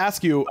 I wanted to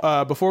ask you,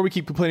 before we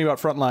keep complaining about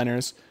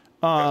Frontliners,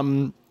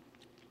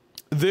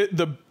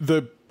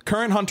 the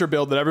current Hunter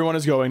build that everyone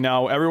is going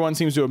now, everyone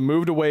seems to have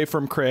moved away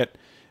from crit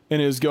and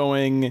is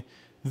going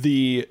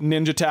the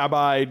Ninja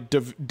Tabi,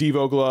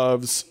 Devo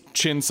gloves,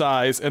 chin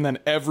size, and then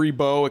every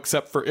bow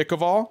except for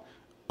Ichabal.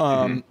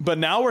 But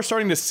now we're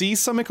starting to see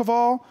some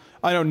Ichabal.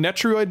 I know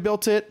Netroid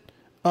built it,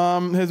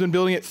 has been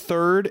building it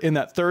third in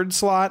that third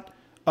slot.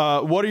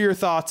 What are your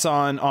thoughts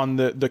on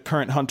the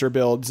current Hunter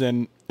builds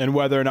and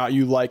whether or not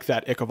you like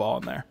that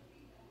Ichabal in there?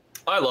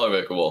 I love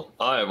Ichabal.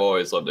 I have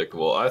always loved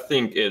Ichabal. I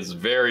think it's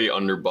very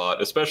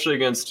underbought, especially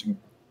against...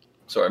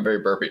 Sorry, I'm very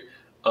burpy.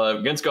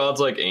 Against gods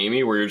like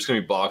Amy, where you're just going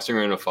to be boxing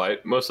her in a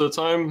fight most of the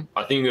time,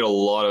 I think you get a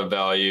lot of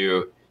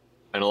value,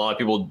 and a lot of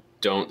people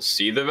don't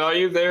see the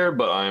value there,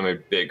 but I'm a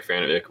big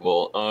fan of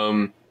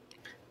Ichabal.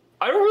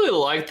 I don't really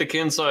like the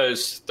kin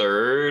size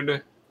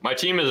third. My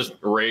team has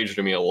raged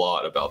at me a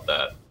lot about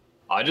that.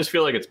 I just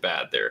feel like it's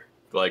bad there.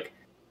 Like,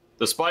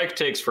 the spike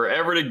takes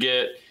forever to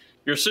get.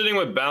 You're sitting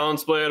with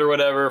Balance Blade or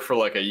whatever for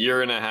like a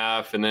year and a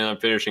half, and then I'm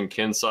finishing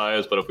kin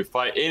size. But if we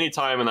fight any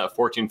time in that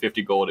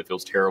 1450 gold, it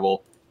feels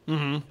terrible.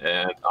 And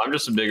I'm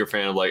just a bigger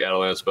fan of like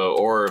Atalanta's bow,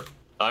 or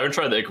I haven't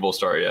tried the Ichabal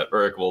Star yet,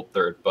 or Ichabal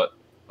third, but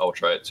I'll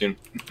try it soon.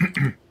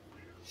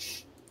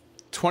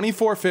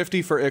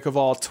 2450 for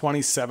Ichabal,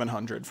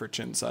 2700 for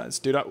chin size.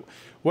 Dude,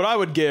 what I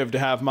would give to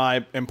have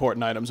my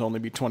important items only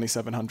be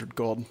 2700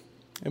 gold.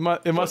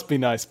 It must be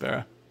nice,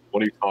 BaRRA.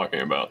 What are you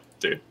talking about,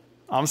 dude?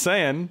 I'm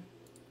saying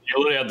you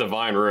literally have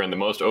Divine Ruin, the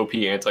most OP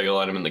anti-heal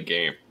item in the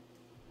game.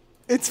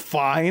 It's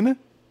fine.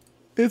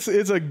 It's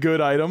a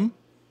good item.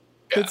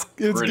 Yeah, it's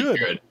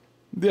good.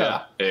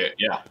 Yeah.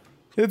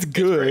 It's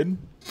good,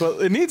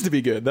 but it needs to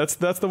be good. That's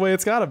the way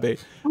it's gotta be.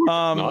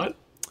 Not?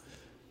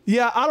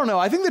 Yeah, I don't know.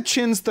 I think the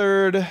chin's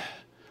third,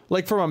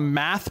 like from a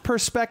math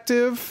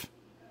perspective,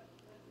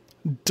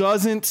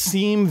 doesn't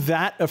seem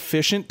that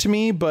efficient to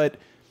me, but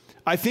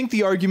I think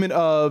the argument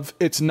of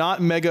it's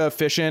not mega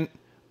efficient,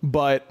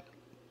 but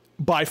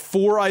by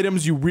 4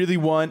 items you really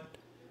want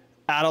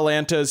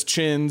Atalantas,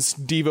 chins,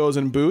 Devos,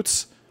 and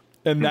boots,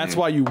 and that's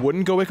why you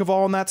wouldn't go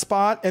Ichabal in that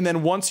spot. And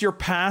then once you're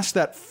past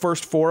that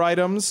first 4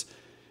 items,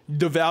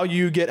 the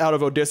value you get out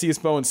of Odysseus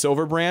Bow and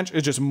Silver Branch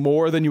is just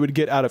more than you would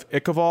get out of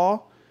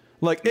Ichabal.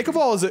 Like,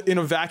 Ichabal is in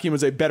a vacuum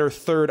is a better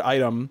third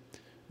item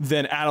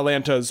than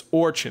Atalanta's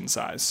or chin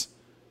size.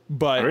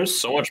 But there's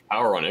so much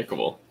power on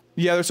Ichabal.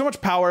 Yeah, there's so much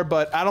power,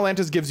 but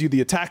Atalanta's gives you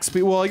the attack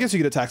speed. Well, I guess you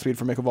get attack speed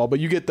from Ichabal, but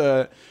you get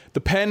the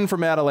pen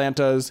from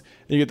Atalanta's,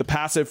 and you get the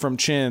passive from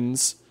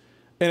chins.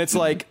 And it's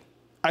like,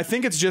 I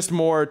think it's just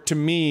more, to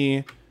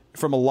me,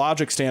 from a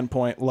logic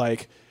standpoint,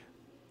 like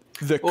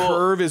the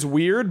curve is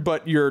weird,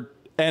 but your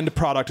end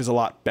product is a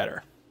lot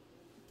better.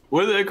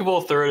 With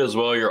Ichaival third as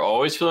well, you're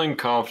always feeling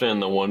confident in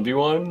the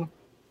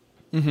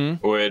 1v1,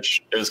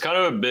 which is kind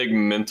of a big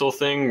mental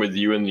thing with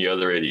you and the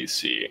other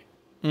ADC.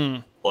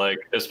 Like,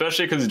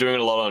 especially because he's doing it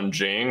a lot on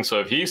Jing. So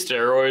if he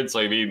steroids,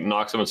 like if he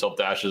knocks himself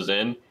dashes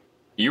in,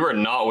 you are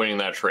not winning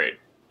that trade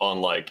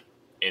on like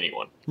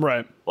anyone.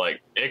 Right.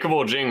 Like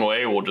Ichaival Jing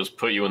Wei will just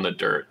put you in the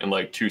dirt in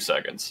like 2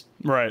 seconds.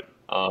 Right.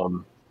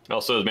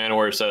 Also, as Man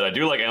Warrior said, I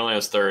do like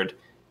Atlantis third.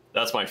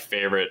 That's my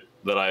favorite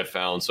that I've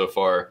found so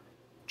far.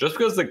 Just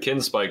because the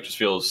kin spike just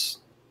feels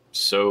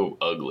so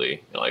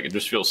ugly. Like, it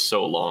just feels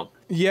so long.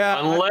 Yeah.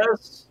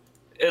 Unless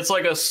it's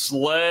like a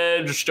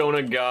Sledge, Stone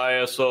of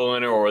Gaia, solo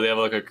winner, or they have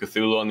like a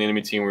Cthulhu on the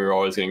enemy team where you're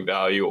always getting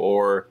value,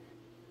 or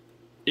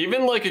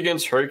even like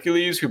against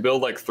Hercules, who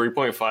build like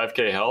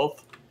 3.5k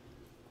health,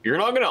 you're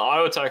not going to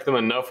auto-attack them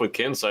enough with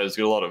kin size to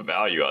get a lot of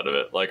value out of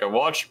it. Like, I've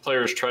watched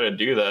players try to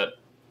do that.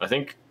 I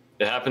think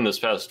it happened this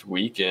past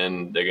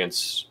weekend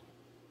against,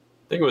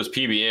 I think it was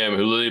PBM,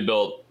 who literally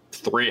built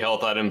 3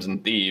 health items in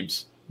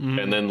Thebes,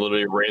 and then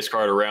literally race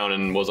card around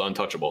and was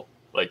untouchable.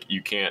 Like,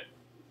 you can't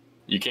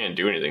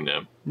do anything to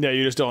him. Yeah,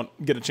 you just don't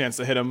get a chance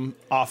to hit him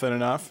often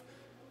enough.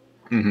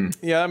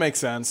 Yeah, that makes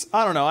sense.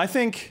 I don't know. I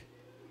think,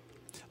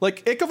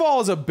 like,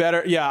 Ichaival is a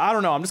better... Yeah, I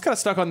don't know. I'm just kind of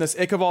stuck on this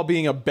Ichaival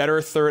being a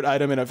better third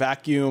item in a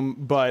vacuum,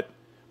 but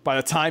by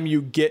the time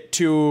you get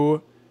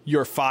to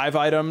your 5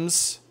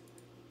 items...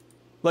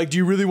 Like, do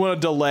you really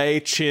want to delay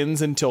Chins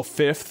until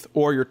 5th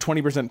or your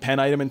 20% pen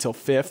item until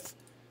 5th?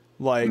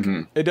 Like,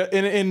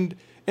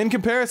 in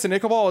comparison,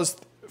 Ichaival is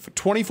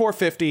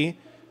 2450,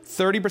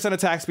 30%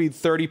 attack speed,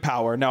 30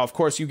 power. Now, of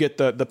course, you get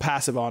the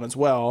passive on as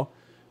well,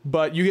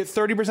 but you get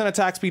 30%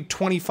 attack speed,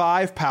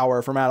 25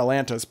 power from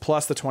Atalanta's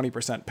plus the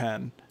 20%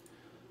 pen.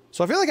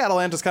 So I feel like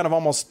Atalanta's kind of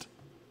almost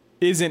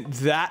isn't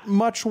that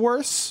much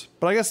worse,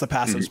 but I guess the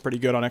passive's pretty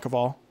good on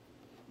Ichaival.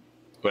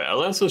 Wait,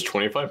 Atalanta's has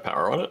 25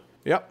 power on it?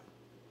 Yep.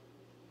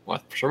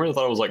 What? For some reason, I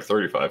thought it was like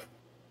 35.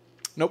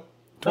 Nope.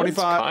 25.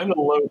 That's kind of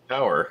low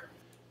power.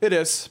 It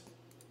is.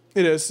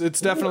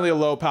 It's definitely a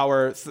low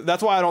power.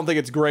 That's why I don't think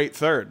it's great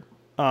third.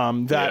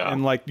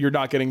 And like you're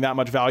not getting that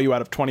much value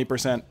out of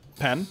 20%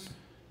 pen.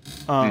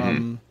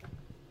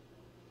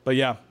 But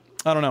yeah,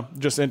 I don't know.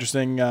 Just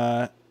interesting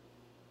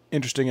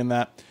in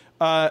that.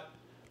 All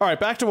right,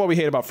 back to what we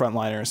hate about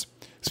Frontliners.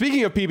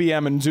 Speaking of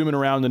PBM and zooming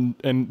around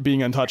and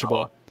being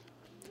untouchable,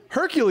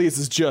 Hercules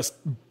is just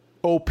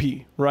OP,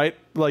 right?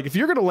 Like, if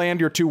you're going to land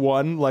your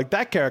 2-1, like,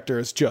 that character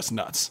is just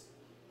nuts.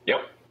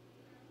 Yep.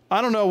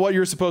 I don't know what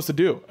you're supposed to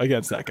do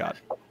against that god.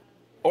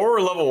 Or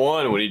level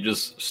 1, when he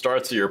just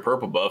starts at your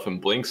purple buff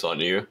and blinks on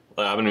you.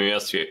 That happened to me in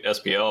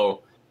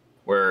SPL,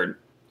 where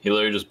he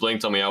literally just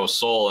blinked on me. I was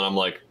Soul, and I'm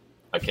like,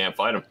 I can't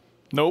fight him.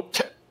 Nope.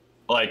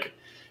 Like,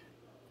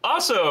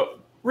 also,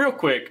 real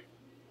quick,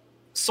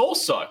 Soul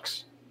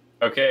sucks.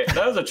 Okay?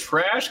 That is a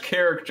trash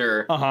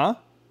character.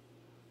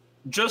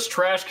 Just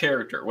trash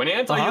character. When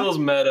anti-heal is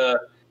meta,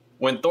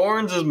 when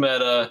Thorns is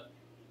meta,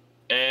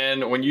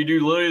 and when you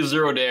do literally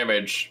 0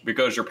 damage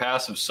because your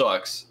passive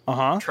sucks,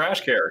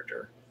 trash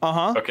character.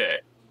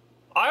 Okay.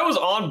 I was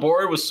on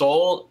board with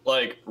Soul,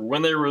 like,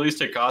 when they released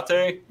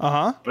Hecate,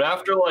 but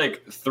after,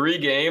 like, 3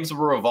 games of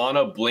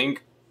Ravana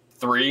blink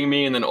 3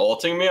 me and then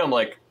ulting me, I'm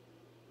like,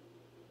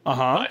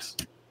 nice.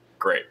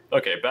 Great.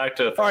 Okay, back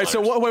to... All right, so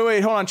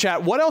wait, hold on,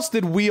 chat. What else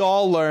did we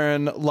all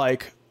learn,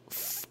 like...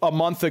 a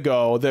month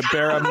ago that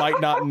BaRRA might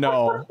not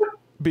know,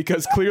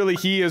 because clearly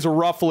he is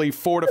roughly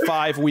 4 to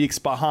 5 weeks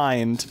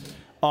behind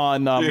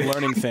on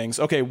learning things.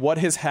 Okay, what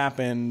has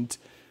happened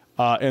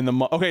in the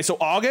month? Okay, so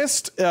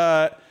August,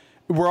 we're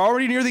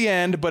already near the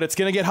end, but it's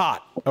gonna get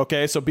hot.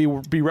 Okay, so be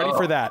ready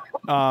for that.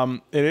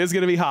 It is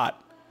gonna be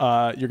hot.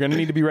 You're gonna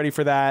need to be ready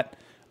for that.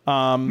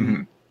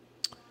 Yeah,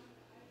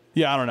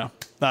 I don't know.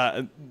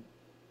 I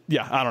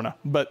don't know,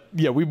 but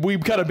yeah,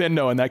 we've kind of been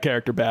knowing that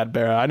character bad,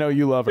 BaRRA. I know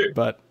you love her,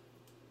 but.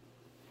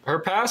 Her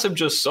passive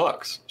just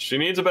sucks. She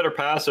needs a better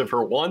passive.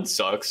 Her 1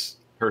 sucks.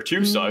 Her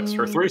 2 sucks.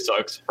 Her 3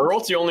 sucks. Her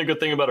ult's the only good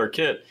thing about her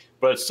kit,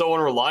 but it's so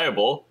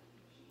unreliable.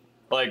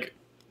 Like,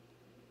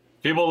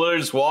 people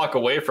literally just walk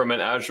away from it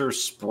as you're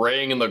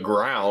spraying in the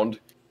ground.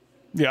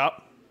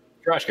 Yep.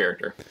 Trash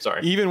character.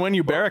 Sorry. Even when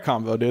you BaRRA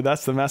combo, dude,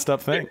 that's the messed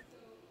up thing.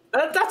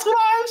 That's what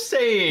I'm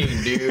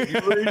saying, dude. You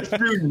literally just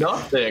do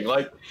nothing.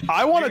 Like,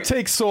 I want to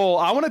take Soul.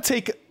 I want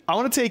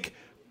to take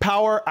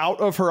power out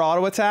of her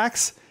auto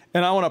attacks.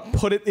 And I want to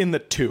put it in the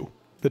 2.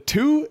 The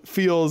 2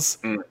 feels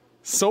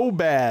so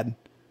bad,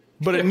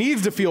 but it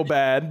needs to feel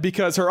bad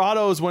because her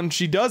autos, when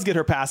she does get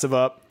her passive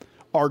up,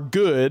 are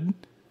good.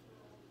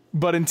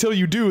 But until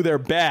you do, they're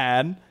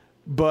bad.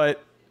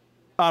 But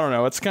I don't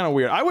know. It's kind of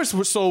weird. I wish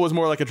Soul was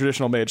more like a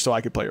traditional mage so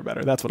I could play her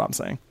better. That's what I'm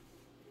saying.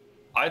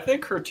 I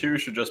think her 2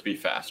 should just be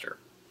faster.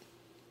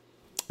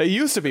 It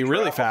used to be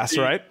really fast,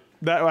 right?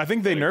 I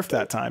think they nerfed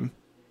that time.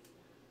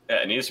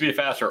 Yeah, it needs to be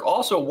faster.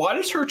 Also, why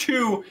does her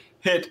 2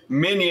 hit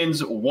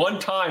minions 1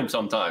 time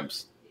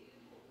sometimes?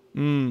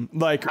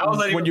 Like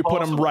when you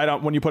put them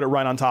when you put it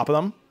right on top of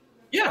them.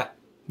 Yeah.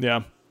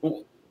 Yeah.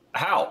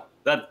 How?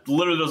 That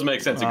literally doesn't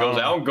make sense. It goes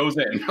out and goes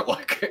in.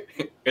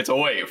 Like, it's a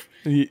wave.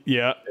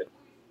 Yeah.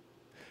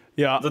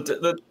 Yeah.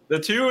 The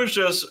 2 is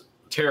just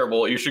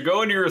terrible. You should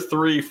go into your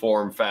 3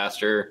 form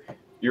faster.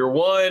 Your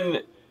 1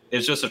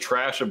 is just a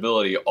trash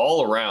ability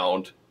all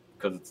around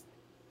because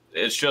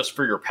it's just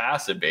for your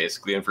passive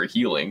basically and for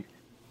healing.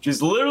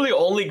 She's literally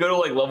only go to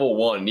like level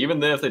 1. Even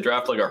then, if they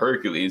draft like a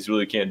Hercules, you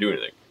really can't do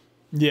anything.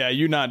 Yeah,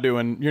 you're not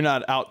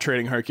out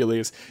trading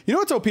Hercules. You know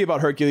what's OP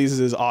about Hercules is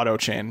his auto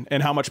chain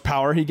and how much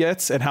power he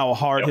gets and how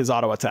hard his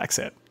auto attacks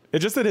hit.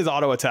 It's just that his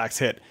auto attacks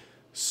hit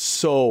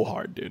so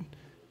hard, dude.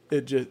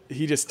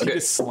 He just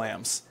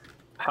slams.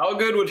 How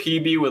good would he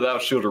be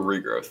without Shield of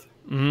Regrowth?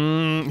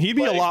 He'd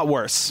be a lot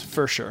worse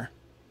for sure.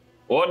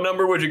 What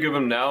number would you give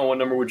him now? And what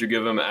number would you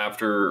give him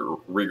after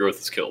Regrowth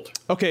is killed?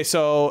 Okay,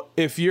 so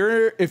if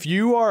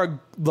you are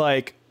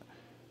like,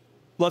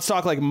 let's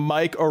talk like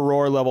Mike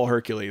Aurora level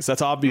Hercules.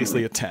 That's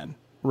obviously a 10,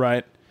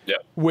 right? Yeah.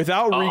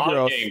 Without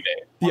regrowth, on game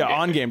day.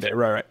 On game day,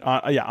 right.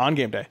 On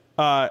game day.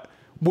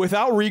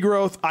 Without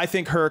regrowth, I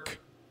think Herc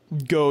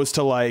goes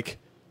to like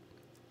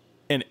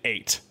an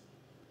 8,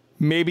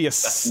 maybe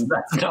that's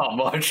not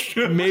much.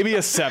 Maybe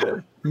a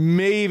 7,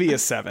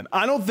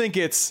 I don't think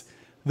it's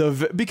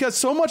because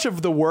so much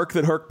of the work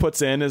that Herc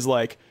puts in is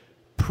like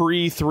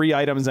pre 3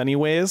 items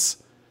anyways.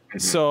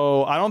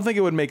 So I don't think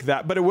it would make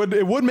that, but it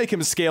would make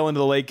him scale into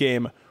the late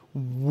game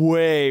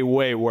way,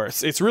 way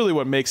worse. It's really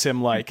what makes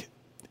him like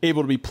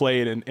able to be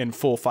played in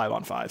full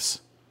 5-on-5s.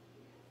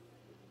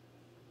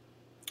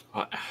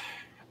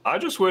 I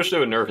just wish they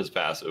would nerf his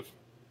passive.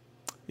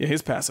 Yeah,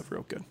 his passive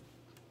real good.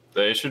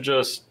 He should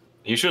just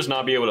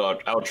not be able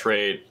to out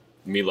trade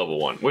me level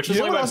 1, which is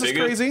like what else is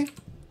crazy?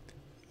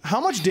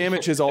 How much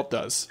damage his ult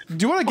does?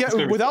 Do you want to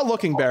get without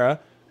looking, BaRRa?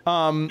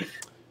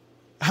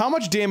 How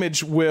much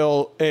damage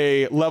will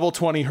a level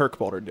 20 Herc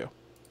Bolter do?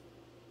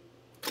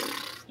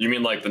 You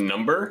mean like the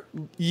number?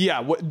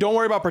 Yeah. Don't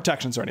worry about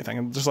protections or anything.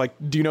 I'm just like,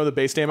 do you know the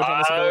base damage on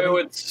this ability? I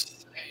would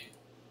say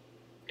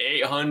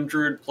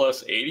 800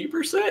 plus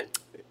 80%.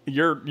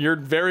 You're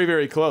very,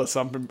 very close.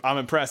 I'm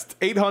impressed.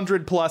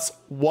 800 plus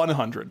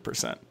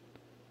 100%.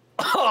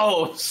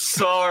 Oh,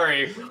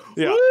 sorry.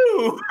 Yeah.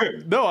 Woo!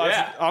 No,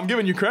 I'm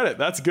giving you credit.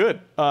 That's good.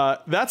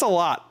 That's a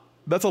lot.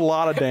 That's a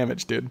lot of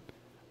damage, dude.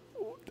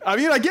 I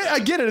mean, I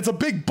get it. It's a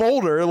big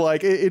boulder.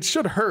 Like, it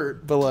should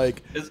hurt, but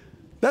like,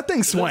 that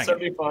thing swings.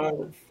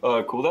 75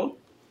 cooldown?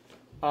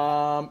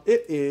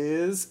 It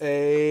is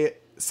a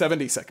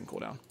 70-second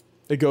cooldown.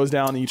 It goes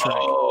down each rank.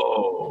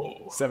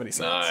 Oh, 70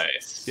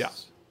 seconds. Nice.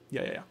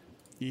 Yeah.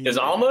 Is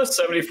almost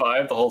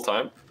 75 the whole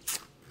time?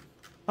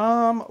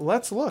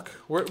 Let's look.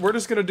 We're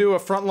just gonna do a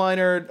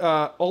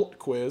frontliner ult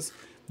quiz,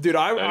 dude.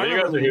 I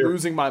remember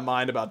losing my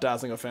mind about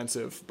Dazzling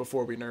Offensive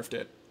before we nerfed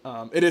it.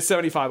 It is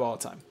 75 all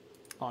the time.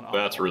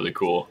 That's really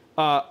cool.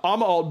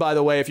 Alma ult, by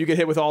the way, if you get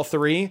hit with all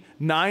 3,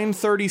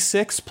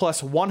 936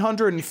 plus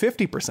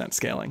 150%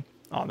 scaling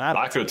on that.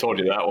 I could have told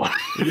you that one.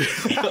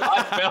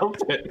 I felt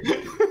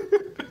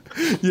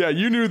it. Yeah,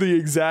 you knew the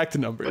exact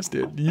numbers,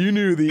 dude. You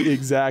knew the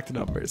exact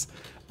numbers.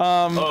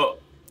 Go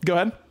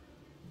ahead.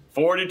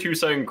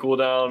 42-second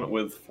cooldown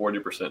with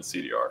 40%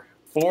 CDR.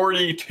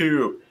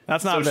 42.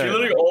 That's not so she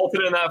literally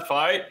ulted in that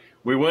fight.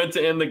 We went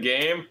to end the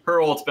game.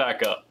 Her ult's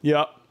back up.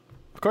 Yep.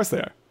 Of course they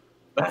are.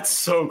 That's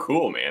so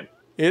cool, man.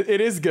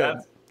 It is good.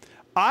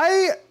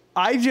 I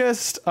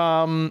just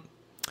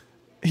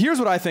here's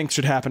what I think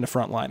should happen to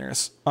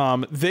frontliners.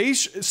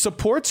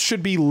 Supports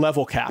should be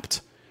level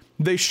capped.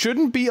 They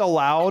shouldn't be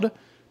allowed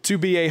to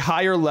be a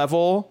higher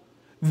level.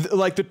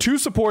 Like, the 2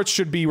 supports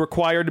should be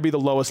required to be the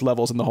lowest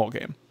levels in the whole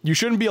game. You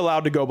shouldn't be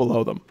allowed to go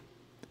below them.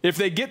 If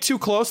they get too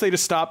close, they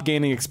just stop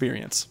gaining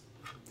experience.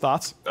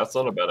 Thoughts? That's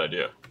not a bad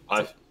idea.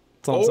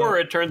 Or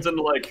it turns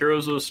into like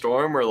Heroes of the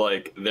Storm, where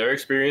like their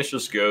experience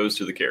just goes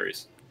to the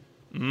carries.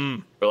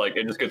 Or like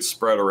it just gets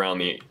spread around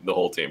the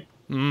whole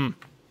team.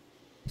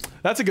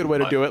 That's a good way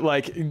to do it.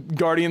 Like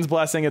Guardian's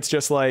Blessing, it's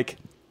just like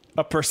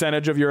a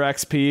percentage of your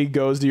XP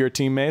goes to your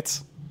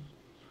teammates.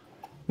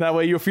 That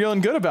way you're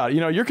feeling good about it.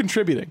 You know, you're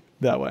contributing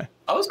that way.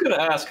 I was going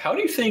to ask, how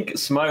do you think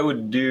Smite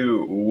would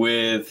do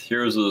with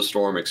Heroes of the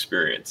Storm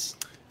experience?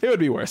 It would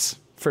be worse,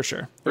 for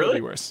sure. Really? It would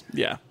be worse.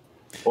 Yeah.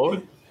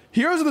 What?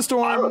 Heroes of the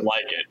Storm. I would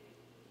like it.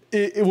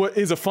 It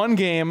is a fun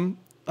game.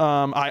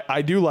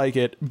 I do like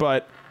it,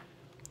 but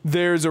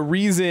there's a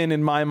reason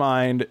in my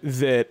mind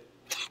that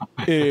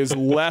it is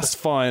less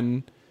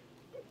fun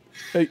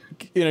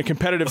in a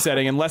competitive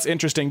setting and less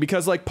interesting,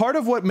 because like part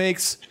of what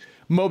makes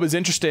MOBAs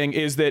interesting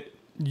is that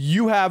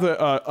you have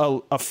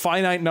a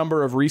finite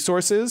number of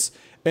resources,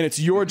 and it's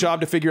your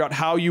job to figure out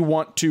how you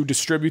want to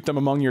distribute them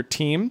among your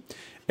team.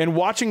 And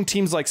watching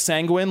teams like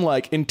Sanguine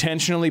like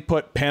intentionally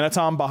put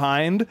Panatom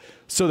behind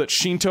so that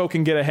Shinto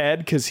can get ahead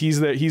because he's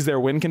their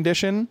win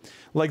condition,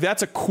 like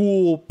that's a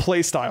cool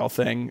play style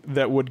thing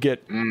that would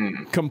get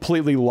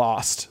completely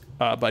lost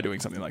by doing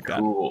something like that.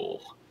 Cool.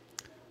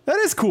 That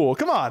is cool.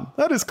 Come on,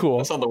 that is cool.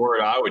 That's not the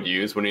word I would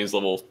use when he's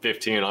level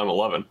 15 and I'm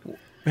 11.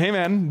 Hey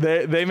man,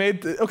 they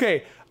made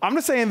okay. I'm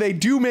just saying they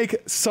do make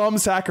some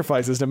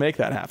sacrifices to make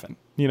that happen.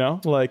 You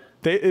know, like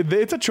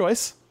it's a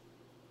choice.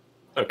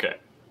 Okay.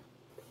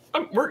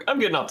 I'm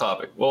getting off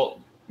topic.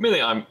 Well,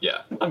 mainly I'm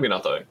getting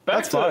off topic. Back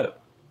That's fine. to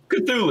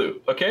Cthulhu,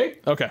 okay?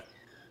 Okay.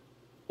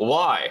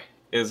 Why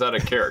is that a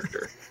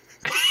character?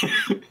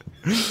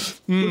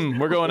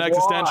 We're going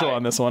existential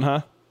on this one,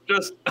 huh?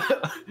 Just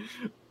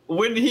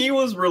when he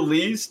was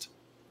released,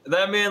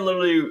 that man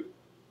literally,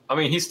 I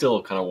mean, he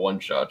still kind of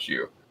one-shots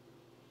you,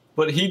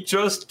 but he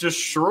just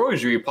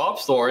destroys you. He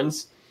pops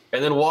thorns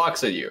and then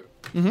walks at you,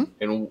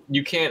 and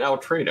you can't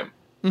out-trade him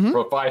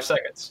for 5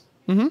 seconds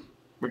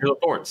because of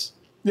thorns.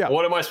 Yeah.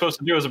 What am I supposed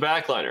to do as a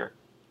backliner?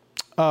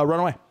 Run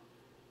away.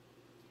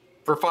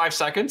 For 5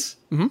 seconds?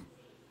 Mm-hmm.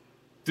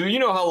 Do you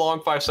know how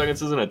long 5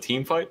 seconds is in a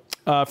team fight?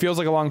 Feels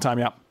like a long time,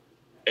 yeah.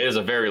 It is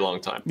a very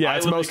long time. Yeah,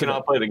 it's most of it. I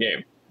cannot play the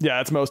game. Yeah,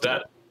 it's most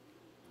of it.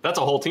 That's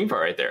a whole team fight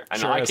right there. And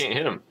Sure I is. can't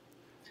hit him.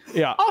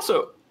 Yeah.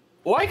 Also,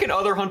 why can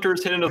other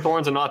hunters hit into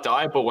thorns and not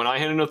die, but when I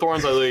hit into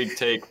thorns, I literally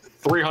take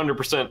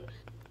 300%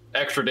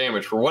 extra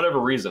damage for whatever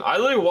reason? I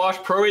literally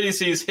watch pro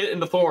ADCs hit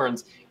into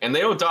thorns, and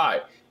they don't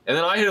die. And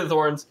then I hit into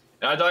thorns,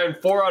 and I die in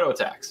 4 auto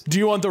attacks. Do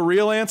you want the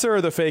real answer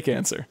or the fake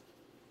answer?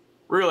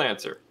 Real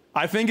answer.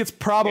 I think it's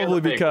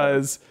probably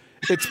because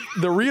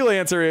the real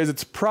answer is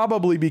it's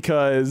probably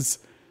because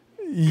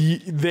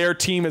their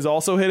team is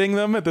also hitting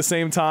them at the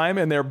same time,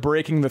 and they're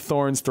breaking the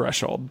thorns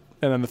threshold,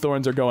 and then the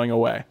thorns are going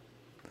away.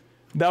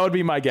 That would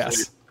be my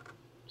guess.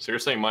 So you're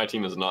saying my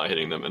team is not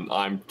hitting them, and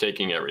I'm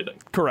taking everything.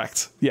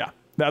 Correct. Yeah.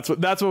 That's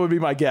what would be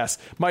my guess.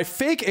 My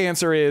fake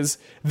answer is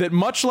that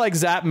much like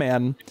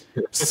Zapman,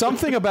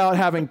 something about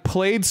having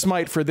played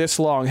Smite for this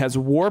long has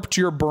warped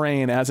your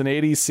brain as an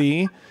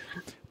ADC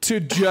to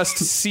just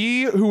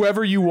see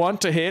whoever you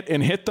want to hit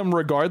and hit them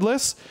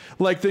regardless.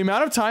 Like the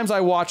amount of times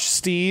I watch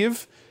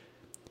Steve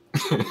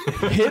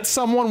hit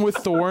someone with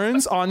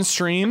thorns on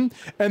stream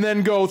and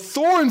then go,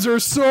 thorns are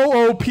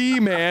so OP,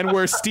 man,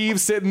 where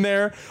Steve's sitting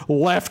there,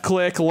 left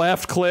click,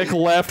 left click,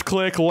 left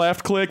click,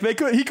 left click.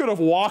 He could have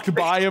walked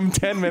by him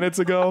 10 minutes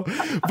ago,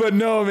 but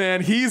no,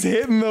 man, he's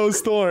hitting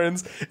those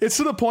thorns. It's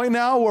to the point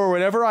now where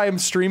whenever I am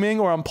streaming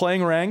or I'm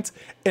playing ranked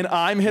and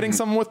I'm hitting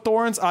someone with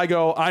thorns, I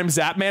go, I'm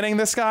Zapmanning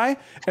this guy,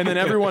 and then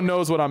everyone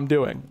knows what I'm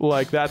doing.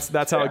 Like that's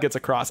how it gets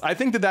across. I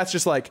think that's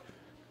just like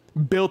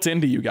built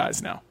into you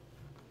guys now.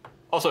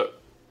 Also,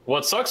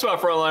 what sucks about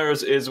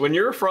Frontliners is when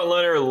you're a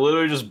Frontliner,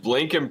 literally just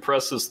blink and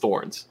presses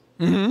thorns.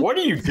 What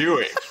are you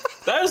doing?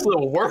 That is the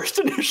worst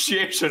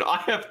initiation I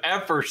have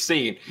ever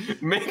seen.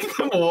 Make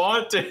them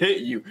want to hit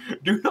you.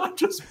 Do not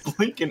just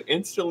blink and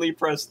instantly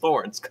press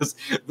thorns, because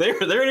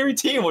their enemy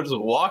team will just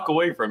walk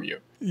away from you.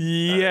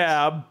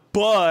 Yeah,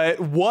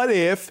 but what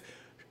if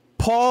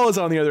Paul is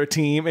on the other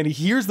team and he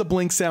hears the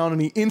blink sound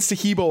and he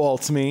insta-Hebo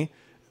ults me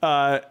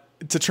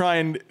to try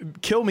and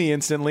kill me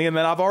instantly, and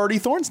then I've already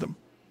thorns him?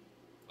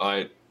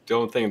 I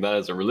don't think that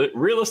is a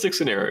realistic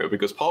scenario,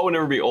 because Paul would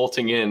never be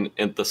ulting in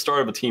at the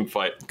start of a team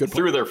fight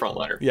through their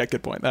frontliner. Yeah,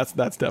 good point. That's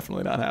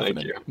definitely not happening.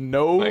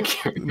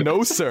 Thank you.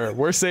 No, sir.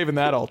 We're saving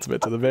that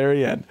ultimate to the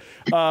very end.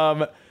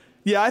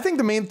 Yeah, I think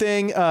the main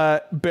thing,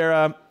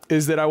 BaRRa,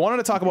 is that I wanted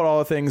to talk about all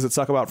the things that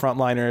suck about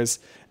Frontliners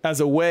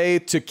as a way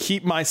to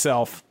keep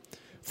myself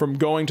from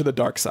going to the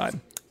dark side.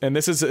 And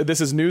this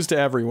is news to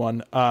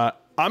everyone.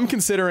 I'm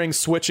considering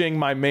switching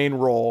my main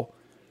role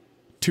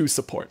to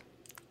support,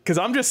 because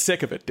I'm just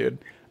sick of it, dude.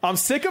 I'm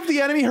sick of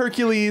the enemy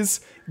Hercules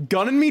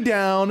gunning me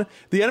down,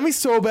 the enemy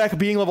Sobek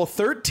being level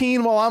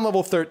 13 while I'm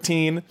level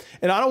 13,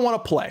 and I don't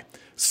want to play.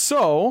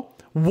 So,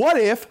 what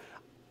if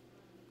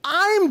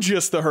I'm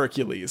just the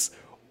Hercules?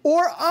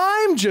 Or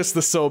I'm just the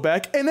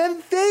Sobek, and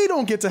then they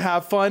don't get to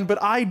have fun,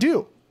 but I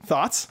do.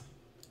 Thoughts?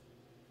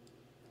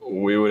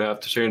 We would have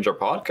to change our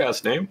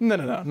podcast name.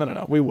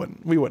 No. We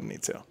wouldn't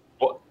need to.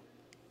 What?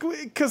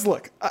 Because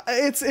look, I'm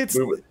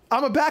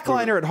a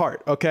backliner at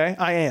heart, okay?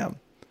 I am.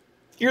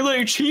 You're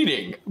literally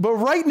cheating. But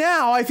right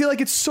now, I feel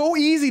like it's so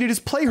easy to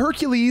just play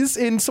Hercules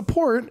in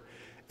support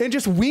and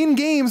just win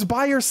games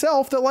by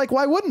yourself that, like,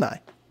 why wouldn't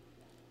I?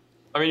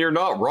 I mean, you're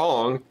not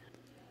wrong.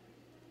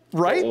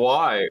 Right? But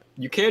why?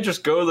 You can't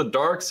just go to the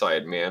dark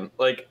side, man.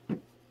 Like,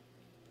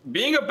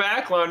 being a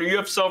backliner, you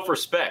have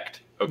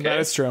self-respect, okay? That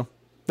is true.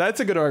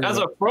 That's a good argument.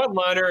 As a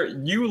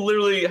frontliner, you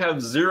literally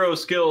have zero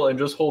skill and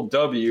just hold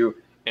W,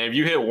 and if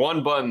you hit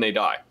one button, they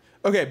die.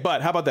 Okay,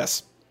 but how about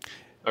this?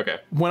 Okay.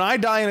 When I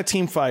die in a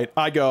team fight,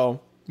 I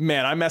go,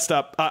 man, I messed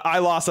up. I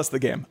lost us the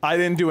game. I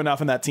didn't do enough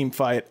in that team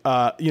fight.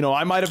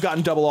 I might have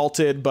gotten double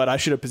ulted, but I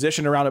should have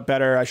positioned around it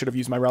better. I should have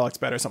used my relics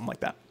better, something like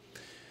that.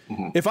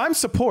 Mm-hmm. If I'm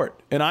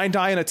support and I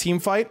die in a team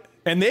fight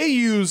and they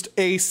used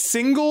a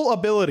single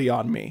ability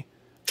on me,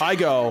 I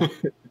go,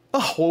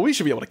 oh, well, we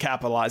should be able to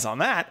capitalize on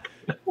that.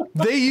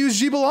 They use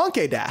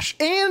Xbalanque dash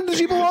and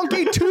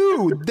Xbalanque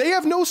 2. They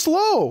have no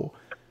slow.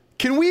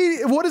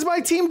 What is my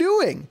team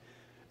doing?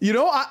 You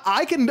know,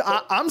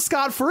 I'm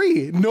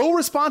scot-free. No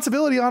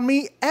responsibility on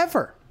me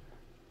ever.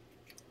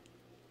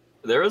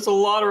 There is a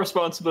lot of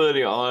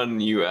responsibility on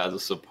you as a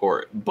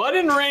support. But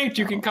in ranked,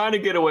 you can kind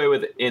of get away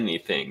with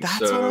anything.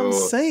 That's what I'm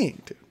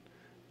saying, dude.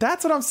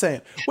 That's what I'm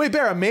saying. Wait,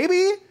 Barra,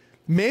 maybe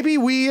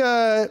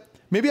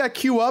I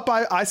queue up.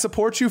 I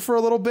support you for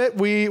a little bit.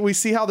 We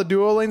see how the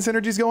duo lane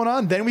synergy is going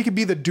on. Then we could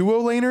be the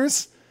duo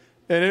laners,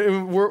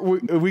 and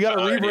we got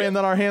a rebrand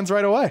on our hands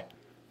right away.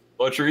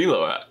 What's your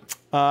elo at?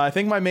 I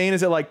think my main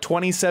is at like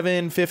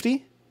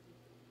 2750.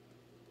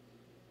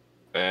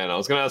 And I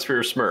was gonna ask for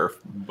your Smurf,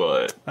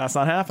 but that's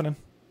not happening.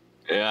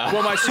 Yeah.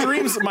 Well, my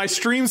stream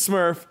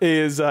Smurf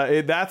is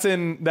that's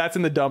in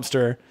the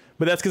dumpster,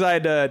 but that's because I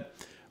had to.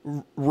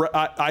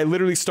 I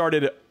literally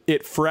started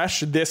it fresh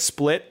this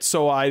split,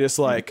 so I just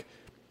like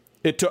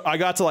it took. I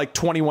got to like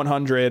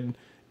 2100,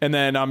 and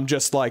then I'm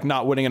just like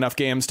not winning enough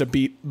games to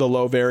beat the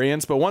low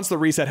variance. But once the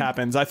reset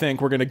happens, I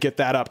think we're gonna get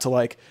that up to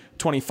like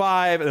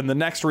 25, and then the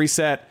next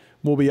reset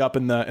we'll be up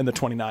in the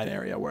 29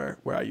 area where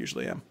I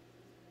usually am.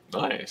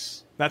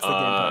 Nice. That's the game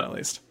plan, at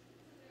least.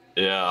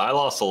 Yeah, I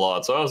lost a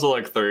lot, so I was at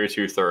like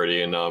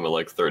 32-30, and now I'm at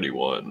like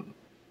 31-40,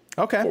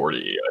 I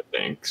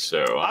think.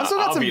 So I've still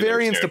got some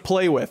variants to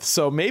play with.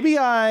 So maybe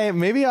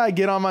I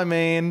get on my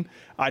main.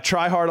 I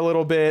try hard a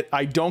little bit.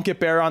 I don't get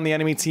Bear on the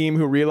enemy team,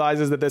 who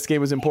realizes that this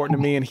game is important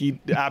to me, and he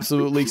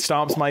absolutely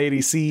stomps my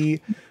ADC.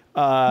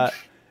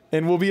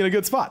 And we'll be in a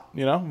good spot.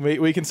 You know,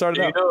 we can start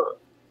it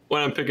up.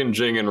 When I'm picking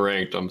Jing and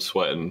ranked, I'm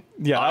sweating.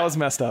 Yeah, I was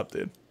messed up,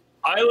 dude.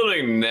 I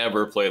literally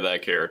never play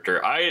that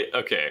character.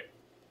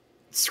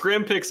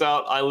 Scrim picks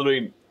out. I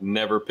literally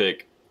never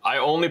pick. I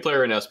only play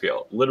her in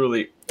SPL.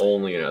 Literally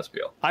only in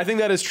SPL. I think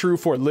that is true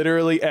for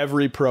literally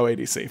every pro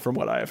ADC, from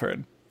what I have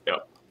heard.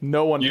 Yep.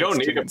 No one. You don't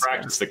need to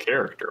practice the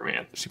character,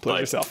 man. She plays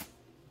herself.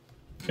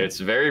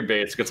 It's very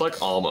basic. It's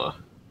like Alma.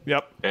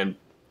 Yep. And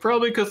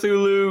probably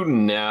Cthulhu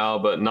now,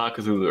 but not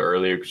Cthulhu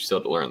earlier because you still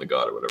have to learn the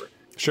god or whatever.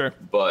 Sure.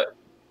 But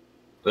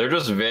they're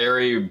just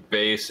very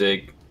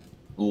basic,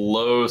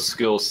 low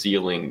skill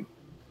ceiling.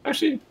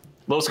 Actually,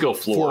 low skill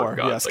floor.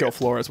 Yeah, skill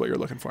floor is what you're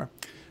looking for.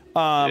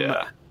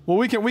 Yeah. Well,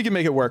 we can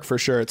make it work for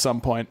sure at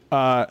some point.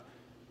 What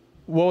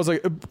was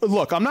like?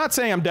 Look, I'm not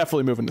saying I'm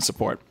definitely moving to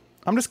support.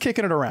 I'm just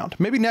kicking it around.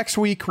 Maybe next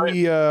week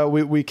we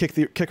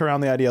kick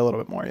around the idea a little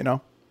bit more. You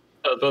know.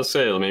 I was about to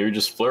say, maybe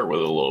just flirt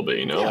with it a little bit,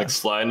 you know, like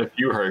slide in a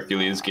few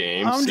Hercules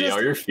games, how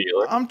you're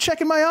feeling. I'm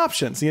checking my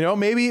options, you know,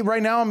 maybe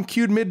right now I'm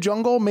queued mid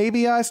jungle.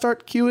 Maybe I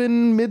start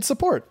queuing mid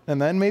support,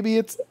 and then maybe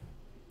it's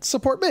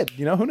support mid,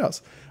 you know, who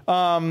knows?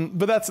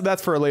 But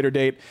that's for a later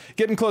date.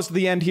 Getting close to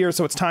the end here.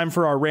 So it's time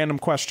for our random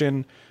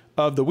question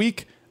of the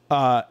week.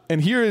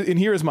 And here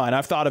is mine.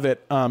 I've thought of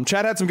it.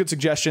 Chad had some good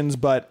suggestions,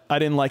 but I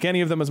didn't like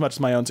any of them as much as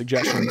my own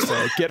suggestions.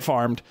 So get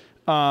farmed.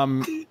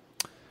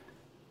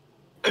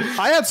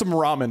 I had some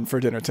ramen for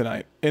dinner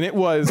tonight, and it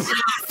was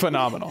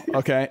phenomenal.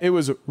 Okay. It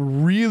was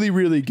really,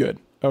 really good.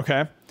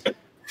 Okay.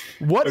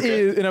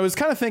 And I was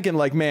kind of thinking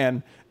like,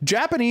 man,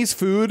 Japanese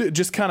food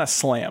just kind of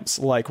slams,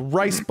 like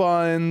rice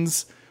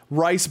buns,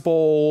 rice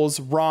bowls,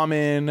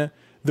 ramen,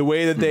 the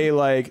way that they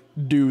like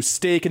do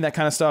steak and that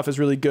kind of stuff is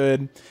really good.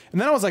 And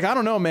then I was like, I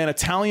don't know, man,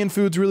 Italian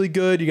food's really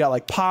good. You got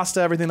like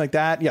pasta, everything like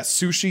that. Yeah.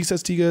 Sushi,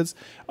 says T Goods.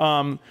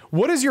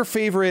 What is your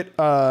favorite,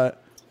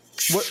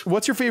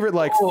 what's your favorite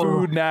like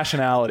food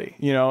nationality?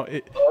 You know.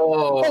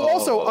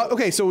 Also,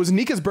 okay. So it was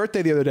Nika's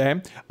birthday the other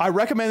day. I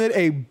recommended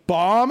a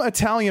bomb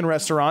Italian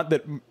restaurant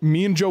that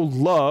me and Joe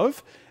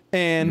love,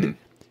 and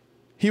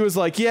he was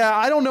like, "Yeah,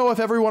 I don't know if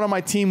everyone on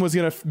my team was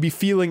gonna be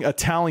feeling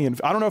Italian.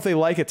 I don't know if they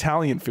like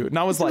Italian food." And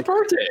I was like,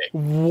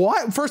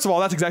 "What?" First of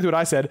all, that's exactly what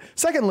I said.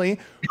 Secondly,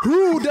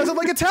 who doesn't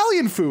like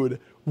Italian food?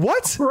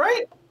 What?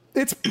 Right?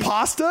 It's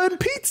pasta and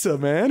pizza,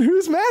 man.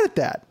 Who's mad at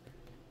that?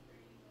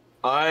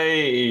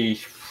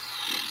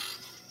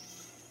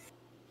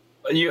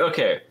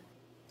 Okay.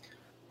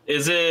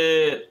 Is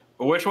it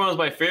which one is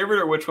my favorite,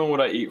 or which one would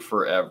I eat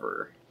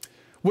forever?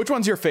 Which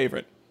one's your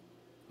favorite?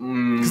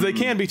 Because they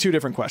can be two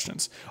different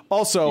questions.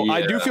 Also,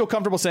 I do feel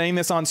comfortable saying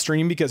this on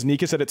stream because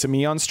Nika said it to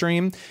me on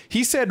stream.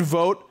 He said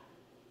vote.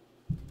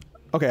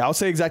 Okay, I'll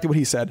say exactly what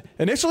he said.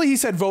 Initially, he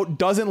said vote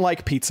doesn't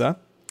like pizza.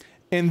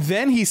 And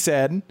then he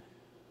said,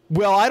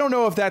 well, I don't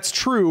know if that's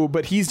true,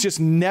 but he's just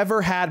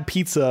never had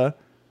pizza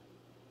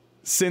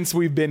since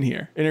we've been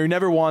here. And he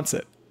never wants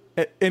it.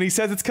 And he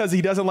says it's because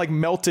he doesn't like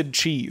melted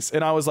cheese.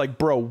 And I was like,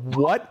 bro,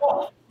 what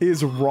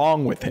is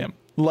wrong with him?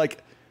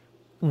 Like,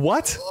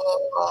 what?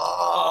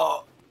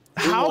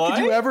 How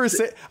could you ever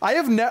say? I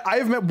have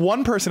met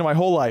one person in my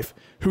whole life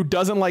who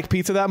doesn't like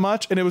pizza that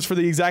much, and it was for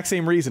the exact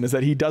same reason, is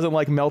that he doesn't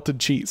like melted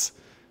cheese.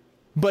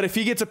 But if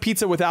he gets a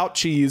pizza without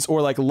cheese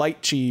or like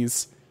light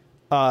cheese,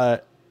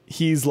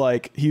 he's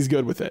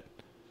good with it.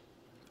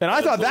 And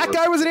I thought that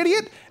guy was an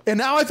idiot, and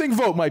now I think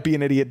Vote might be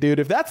an idiot, dude.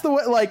 If that's the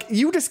way, like,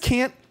 you just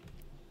can't.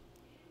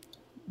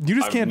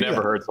 I've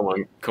never heard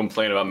someone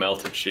complain about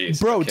melted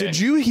cheese. Bro, did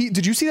you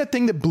see that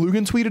thing that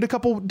Blugan tweeted a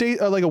couple days,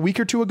 like a week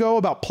or two ago,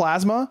 about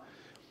Plasma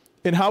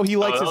and how he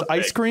likes his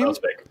ice cream? That was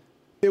fake.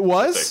 It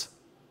was?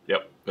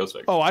 Yep, that was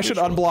fake. Oh, I should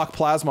unblock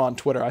Plasma on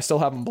Twitter. I still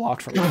have him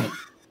blocked from it.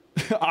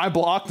 I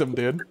blocked him,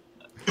 dude.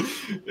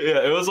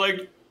 Yeah, it was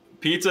like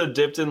pizza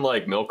dipped in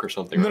like milk or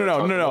something.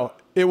 No.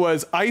 It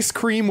was ice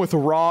cream with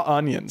raw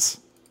onions.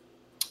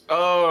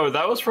 Oh,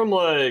 that was from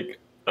like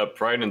a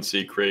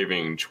pregnancy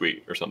craving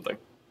tweet or something.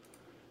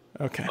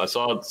 Okay. I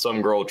saw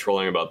some girl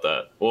trolling about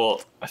that.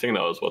 Well, I think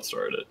that was what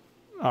started it.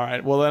 All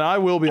right. Well, then I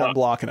will be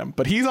unblocking him.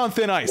 But he's on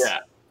thin ice. Yeah.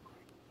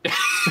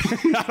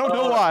 I don't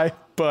know why,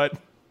 but...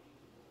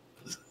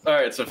 All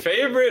right, so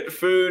favorite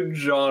food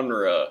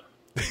genre.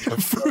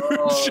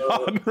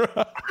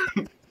 Genre.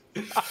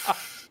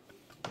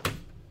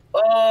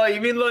 Oh, you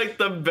mean like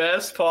the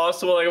best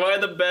possible? Like, if I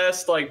had the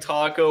best like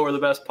taco or the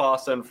best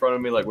pasta in front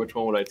of me, like which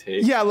one would I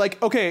take? Yeah,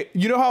 like, okay,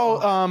 you know how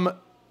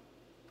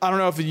I don't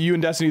know if you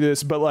and Destiny do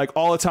this, but like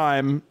all the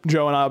time,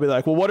 Joe and I'll be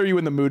like, well, what are you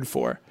in the mood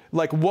for?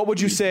 Like, what would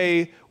you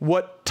say?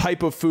 What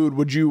type of food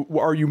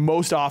are you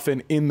most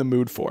often in the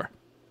mood for?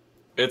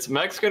 It's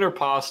Mexican or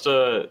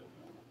pasta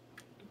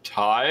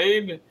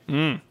tied,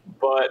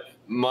 but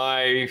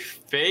my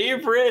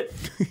favorite.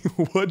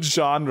 What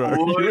genre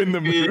are you in the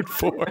mood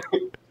for?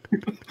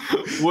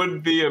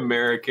 Would be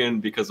American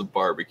because of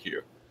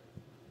barbecue.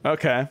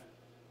 Okay.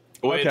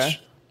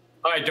 Which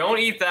I don't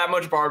eat that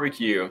much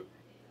barbecue,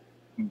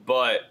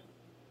 but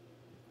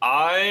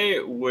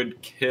I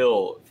would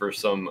kill for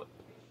some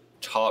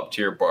top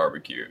tier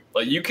barbecue.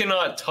 Like, you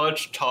cannot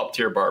touch top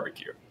tier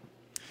barbecue.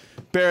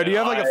 Bear, do you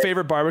have like a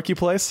favorite barbecue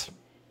place?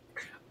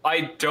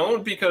 I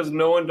don't, because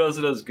no one does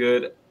it as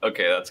good.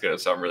 Okay, that's going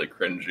to sound really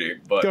cringy,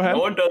 but Go ahead.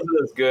 No one does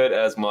it as good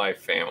as my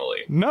family.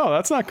 No,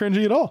 that's not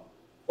cringy at all.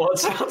 Well, it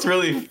sounds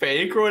really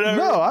fake or whatever.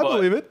 No, I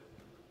believe it.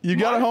 You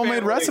got a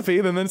homemade recipe,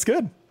 then it's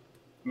good.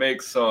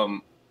 Make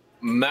some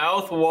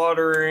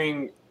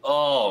mouth-watering.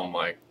 Oh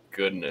my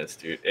goodness,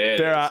 dude!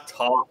 It is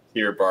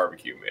top-tier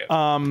barbecue,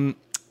 man.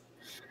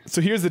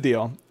 So here's the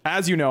deal.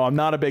 As you know, I'm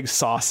not a big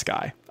sauce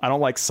guy. I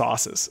don't like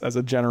sauces as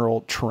a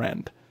general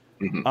trend.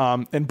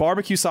 And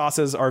barbecue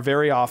sauces are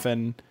very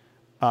often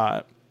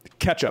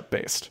ketchup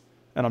based,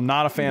 and I'm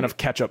not a fan of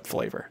ketchup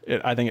flavor.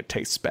 I think it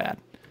tastes bad.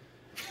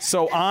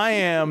 So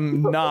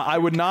I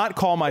would not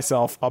call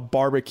myself a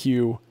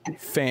barbecue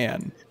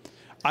fan.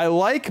 I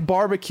like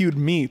barbecued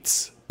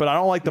meats, but I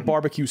don't like the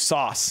barbecue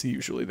sauce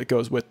usually that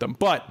goes with them.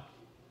 But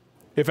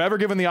if ever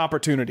given the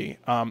opportunity,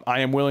 I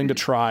am willing to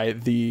try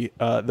the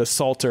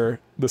salter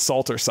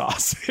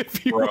sauce,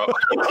 if you will.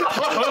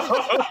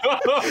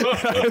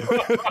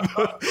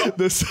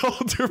 the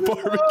salter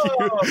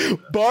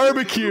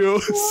barbecue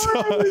sauce.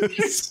 Why did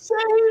you say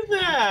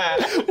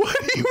that? What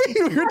do you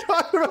mean? We were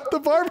talking about the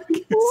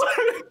barbecue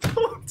sauce.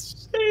 Don't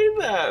say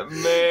that,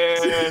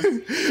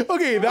 man.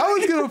 Okay, that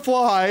was gonna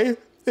fly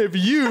if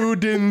you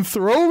didn't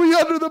throw me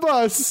under the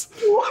bus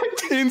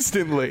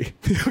instantly.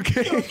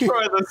 Okay. Don't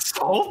try the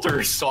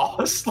salter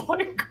sauce,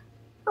 like,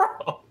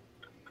 bro.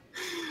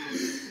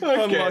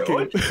 Okay,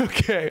 Unlucky.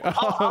 Okay.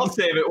 I'll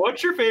save it.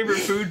 What's your favorite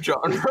food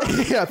genre?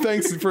 Yeah,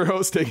 thanks for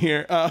hosting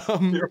here.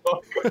 You're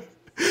welcome.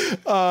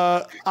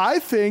 I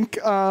think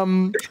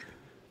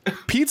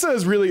pizza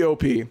is really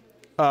OP.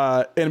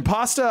 And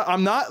pasta,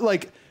 I'm not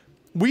like,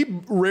 we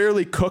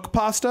rarely cook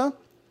pasta,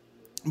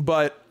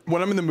 but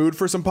when I'm in the mood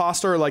for some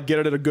pasta or like get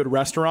it at a good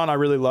restaurant, I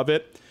really love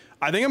it.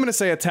 I think I'm going to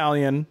say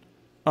Italian,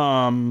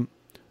 but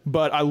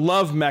I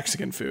love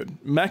Mexican food.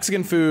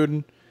 Mexican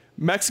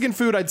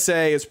food, I'd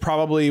say, is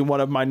probably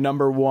one of my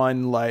number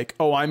one, like,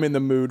 oh, I'm in the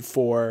mood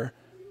for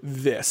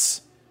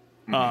this.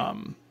 I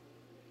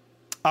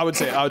would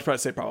probably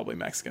say probably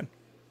Mexican.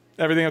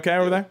 Everything okay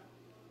over there?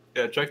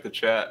 Yeah, check the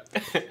chat.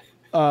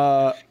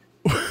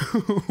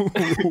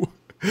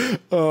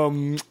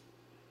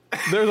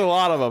 There's a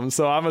lot of them,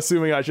 so I'm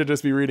assuming I should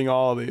just be reading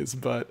all of these,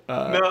 but...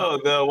 No,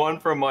 the one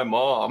from my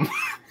mom.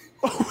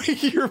 Oh,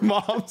 your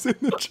mom's in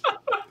the chat.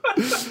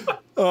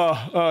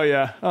 Oh,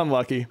 yeah,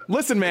 unlucky.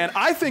 Listen, man,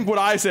 I think what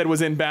I said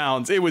was in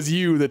bounds. It was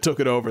you that took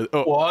it over.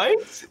 Oh.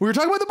 What? We were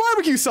talking about the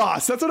barbecue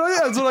sauce. That's what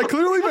I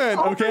clearly meant,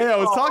 okay? I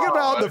was talking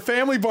about the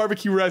family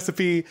barbecue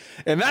recipe,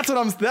 and that's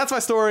my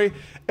story,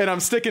 and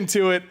I'm sticking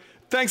to it.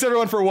 Thanks,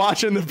 everyone, for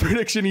watching the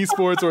Prediction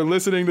Esports or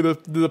listening to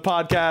the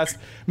podcast.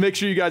 Make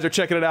sure you guys are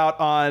checking it out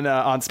on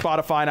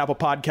Spotify and Apple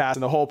Podcasts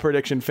and the whole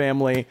Prediction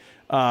family.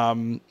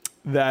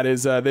 That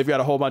is, they've got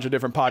a whole bunch of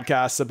different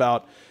podcasts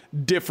about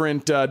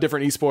different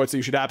esports that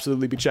you should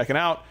absolutely be checking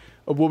out.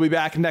 We'll be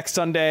back next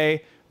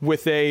Sunday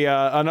with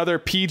another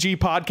PG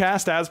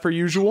podcast as per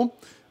usual,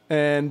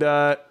 and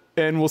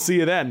we'll see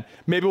you then.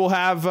 Maybe we'll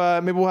have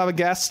a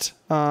guest.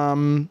 I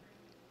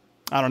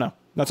don't know.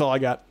 That's all I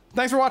got.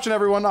 Thanks for watching,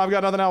 everyone. I've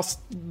got nothing else.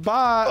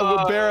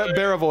 Bye.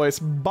 Bear a voice.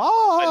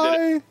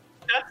 Bye.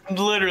 That's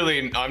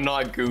literally, I'm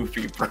not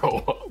goofy,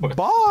 bro.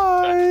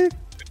 Bye.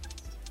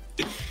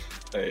 I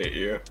hate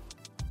you.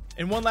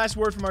 And one last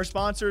word from our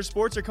sponsors.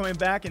 Sports are coming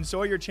back, and so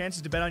are your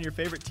chances to bet on your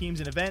favorite teams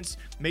and events.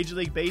 Major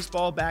League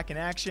Baseball back in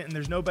action, and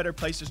there's no better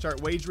place to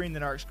start wagering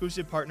than our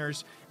exclusive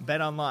partners,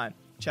 BetOnline.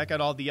 Check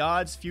out all the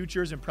odds,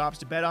 futures, and props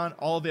to bet on,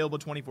 all available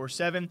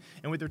 24/7.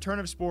 And with the return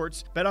of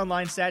sports,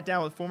 BetOnline sat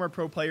down with former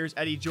pro players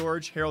Eddie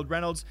George, Harold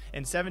Reynolds,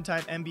 and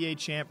 7-time NBA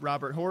champ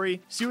Robert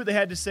Horry. See what they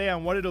had to say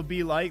on what it'll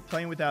be like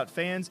playing without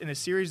fans in a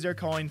series they're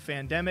calling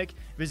Fandemic.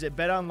 Visit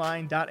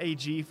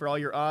betonline.ag for all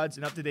your odds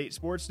and up-to-date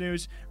sports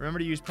news. Remember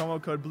to use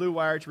promo code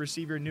BlueWire to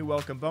receive your new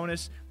welcome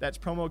bonus. That's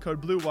promo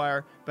code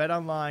BlueWire.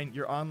 BetOnline,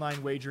 your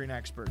online wagering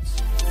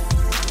experts.